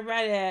time I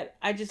read it,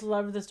 I just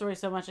loved the story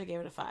so much I gave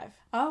it a 5.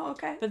 Oh,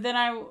 okay. But then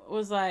I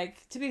was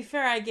like, to be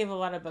fair, I give a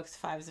lot of books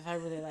 5s if I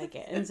really like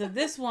it. And so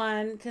this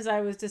one, because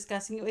I was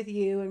discussing it with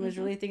you and was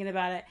really thinking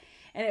about it,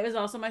 and it was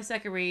also my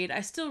second read,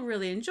 I still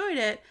really enjoyed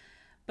it.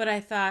 But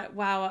I thought,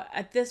 wow,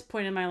 at this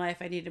point in my life,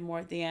 I needed more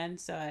at the end,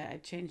 so I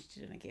changed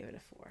it and I gave it a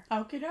 4.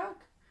 Okie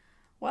doke.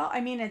 Well,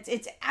 I mean,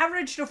 it's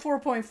averaged a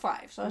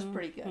 4.5, so that's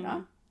pretty good,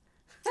 huh?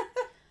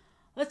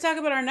 Let's talk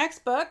about our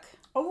next book.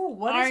 Oh,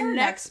 what is our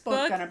next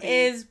book going to be?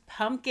 Is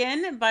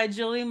Pumpkin by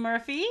Julie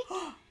Murphy.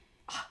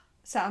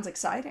 Sounds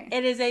exciting.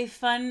 It is a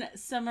fun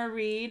summer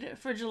read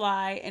for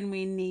July, and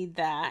we need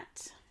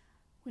that.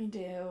 We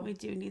do. We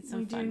do need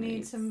some fun We do need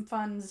reads. some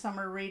fun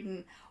summer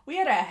reading. We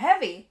had a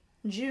heavy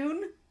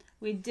June.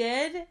 We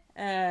did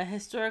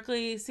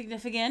historically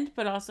significant,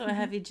 but also a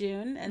heavy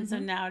June. And so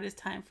now it is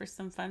time for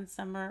some fun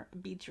summer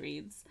beach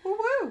reads.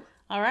 Woo-woo.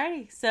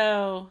 Alrighty,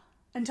 so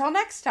until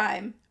next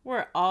time,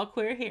 we're all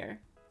queer here.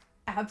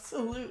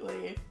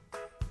 Absolutely.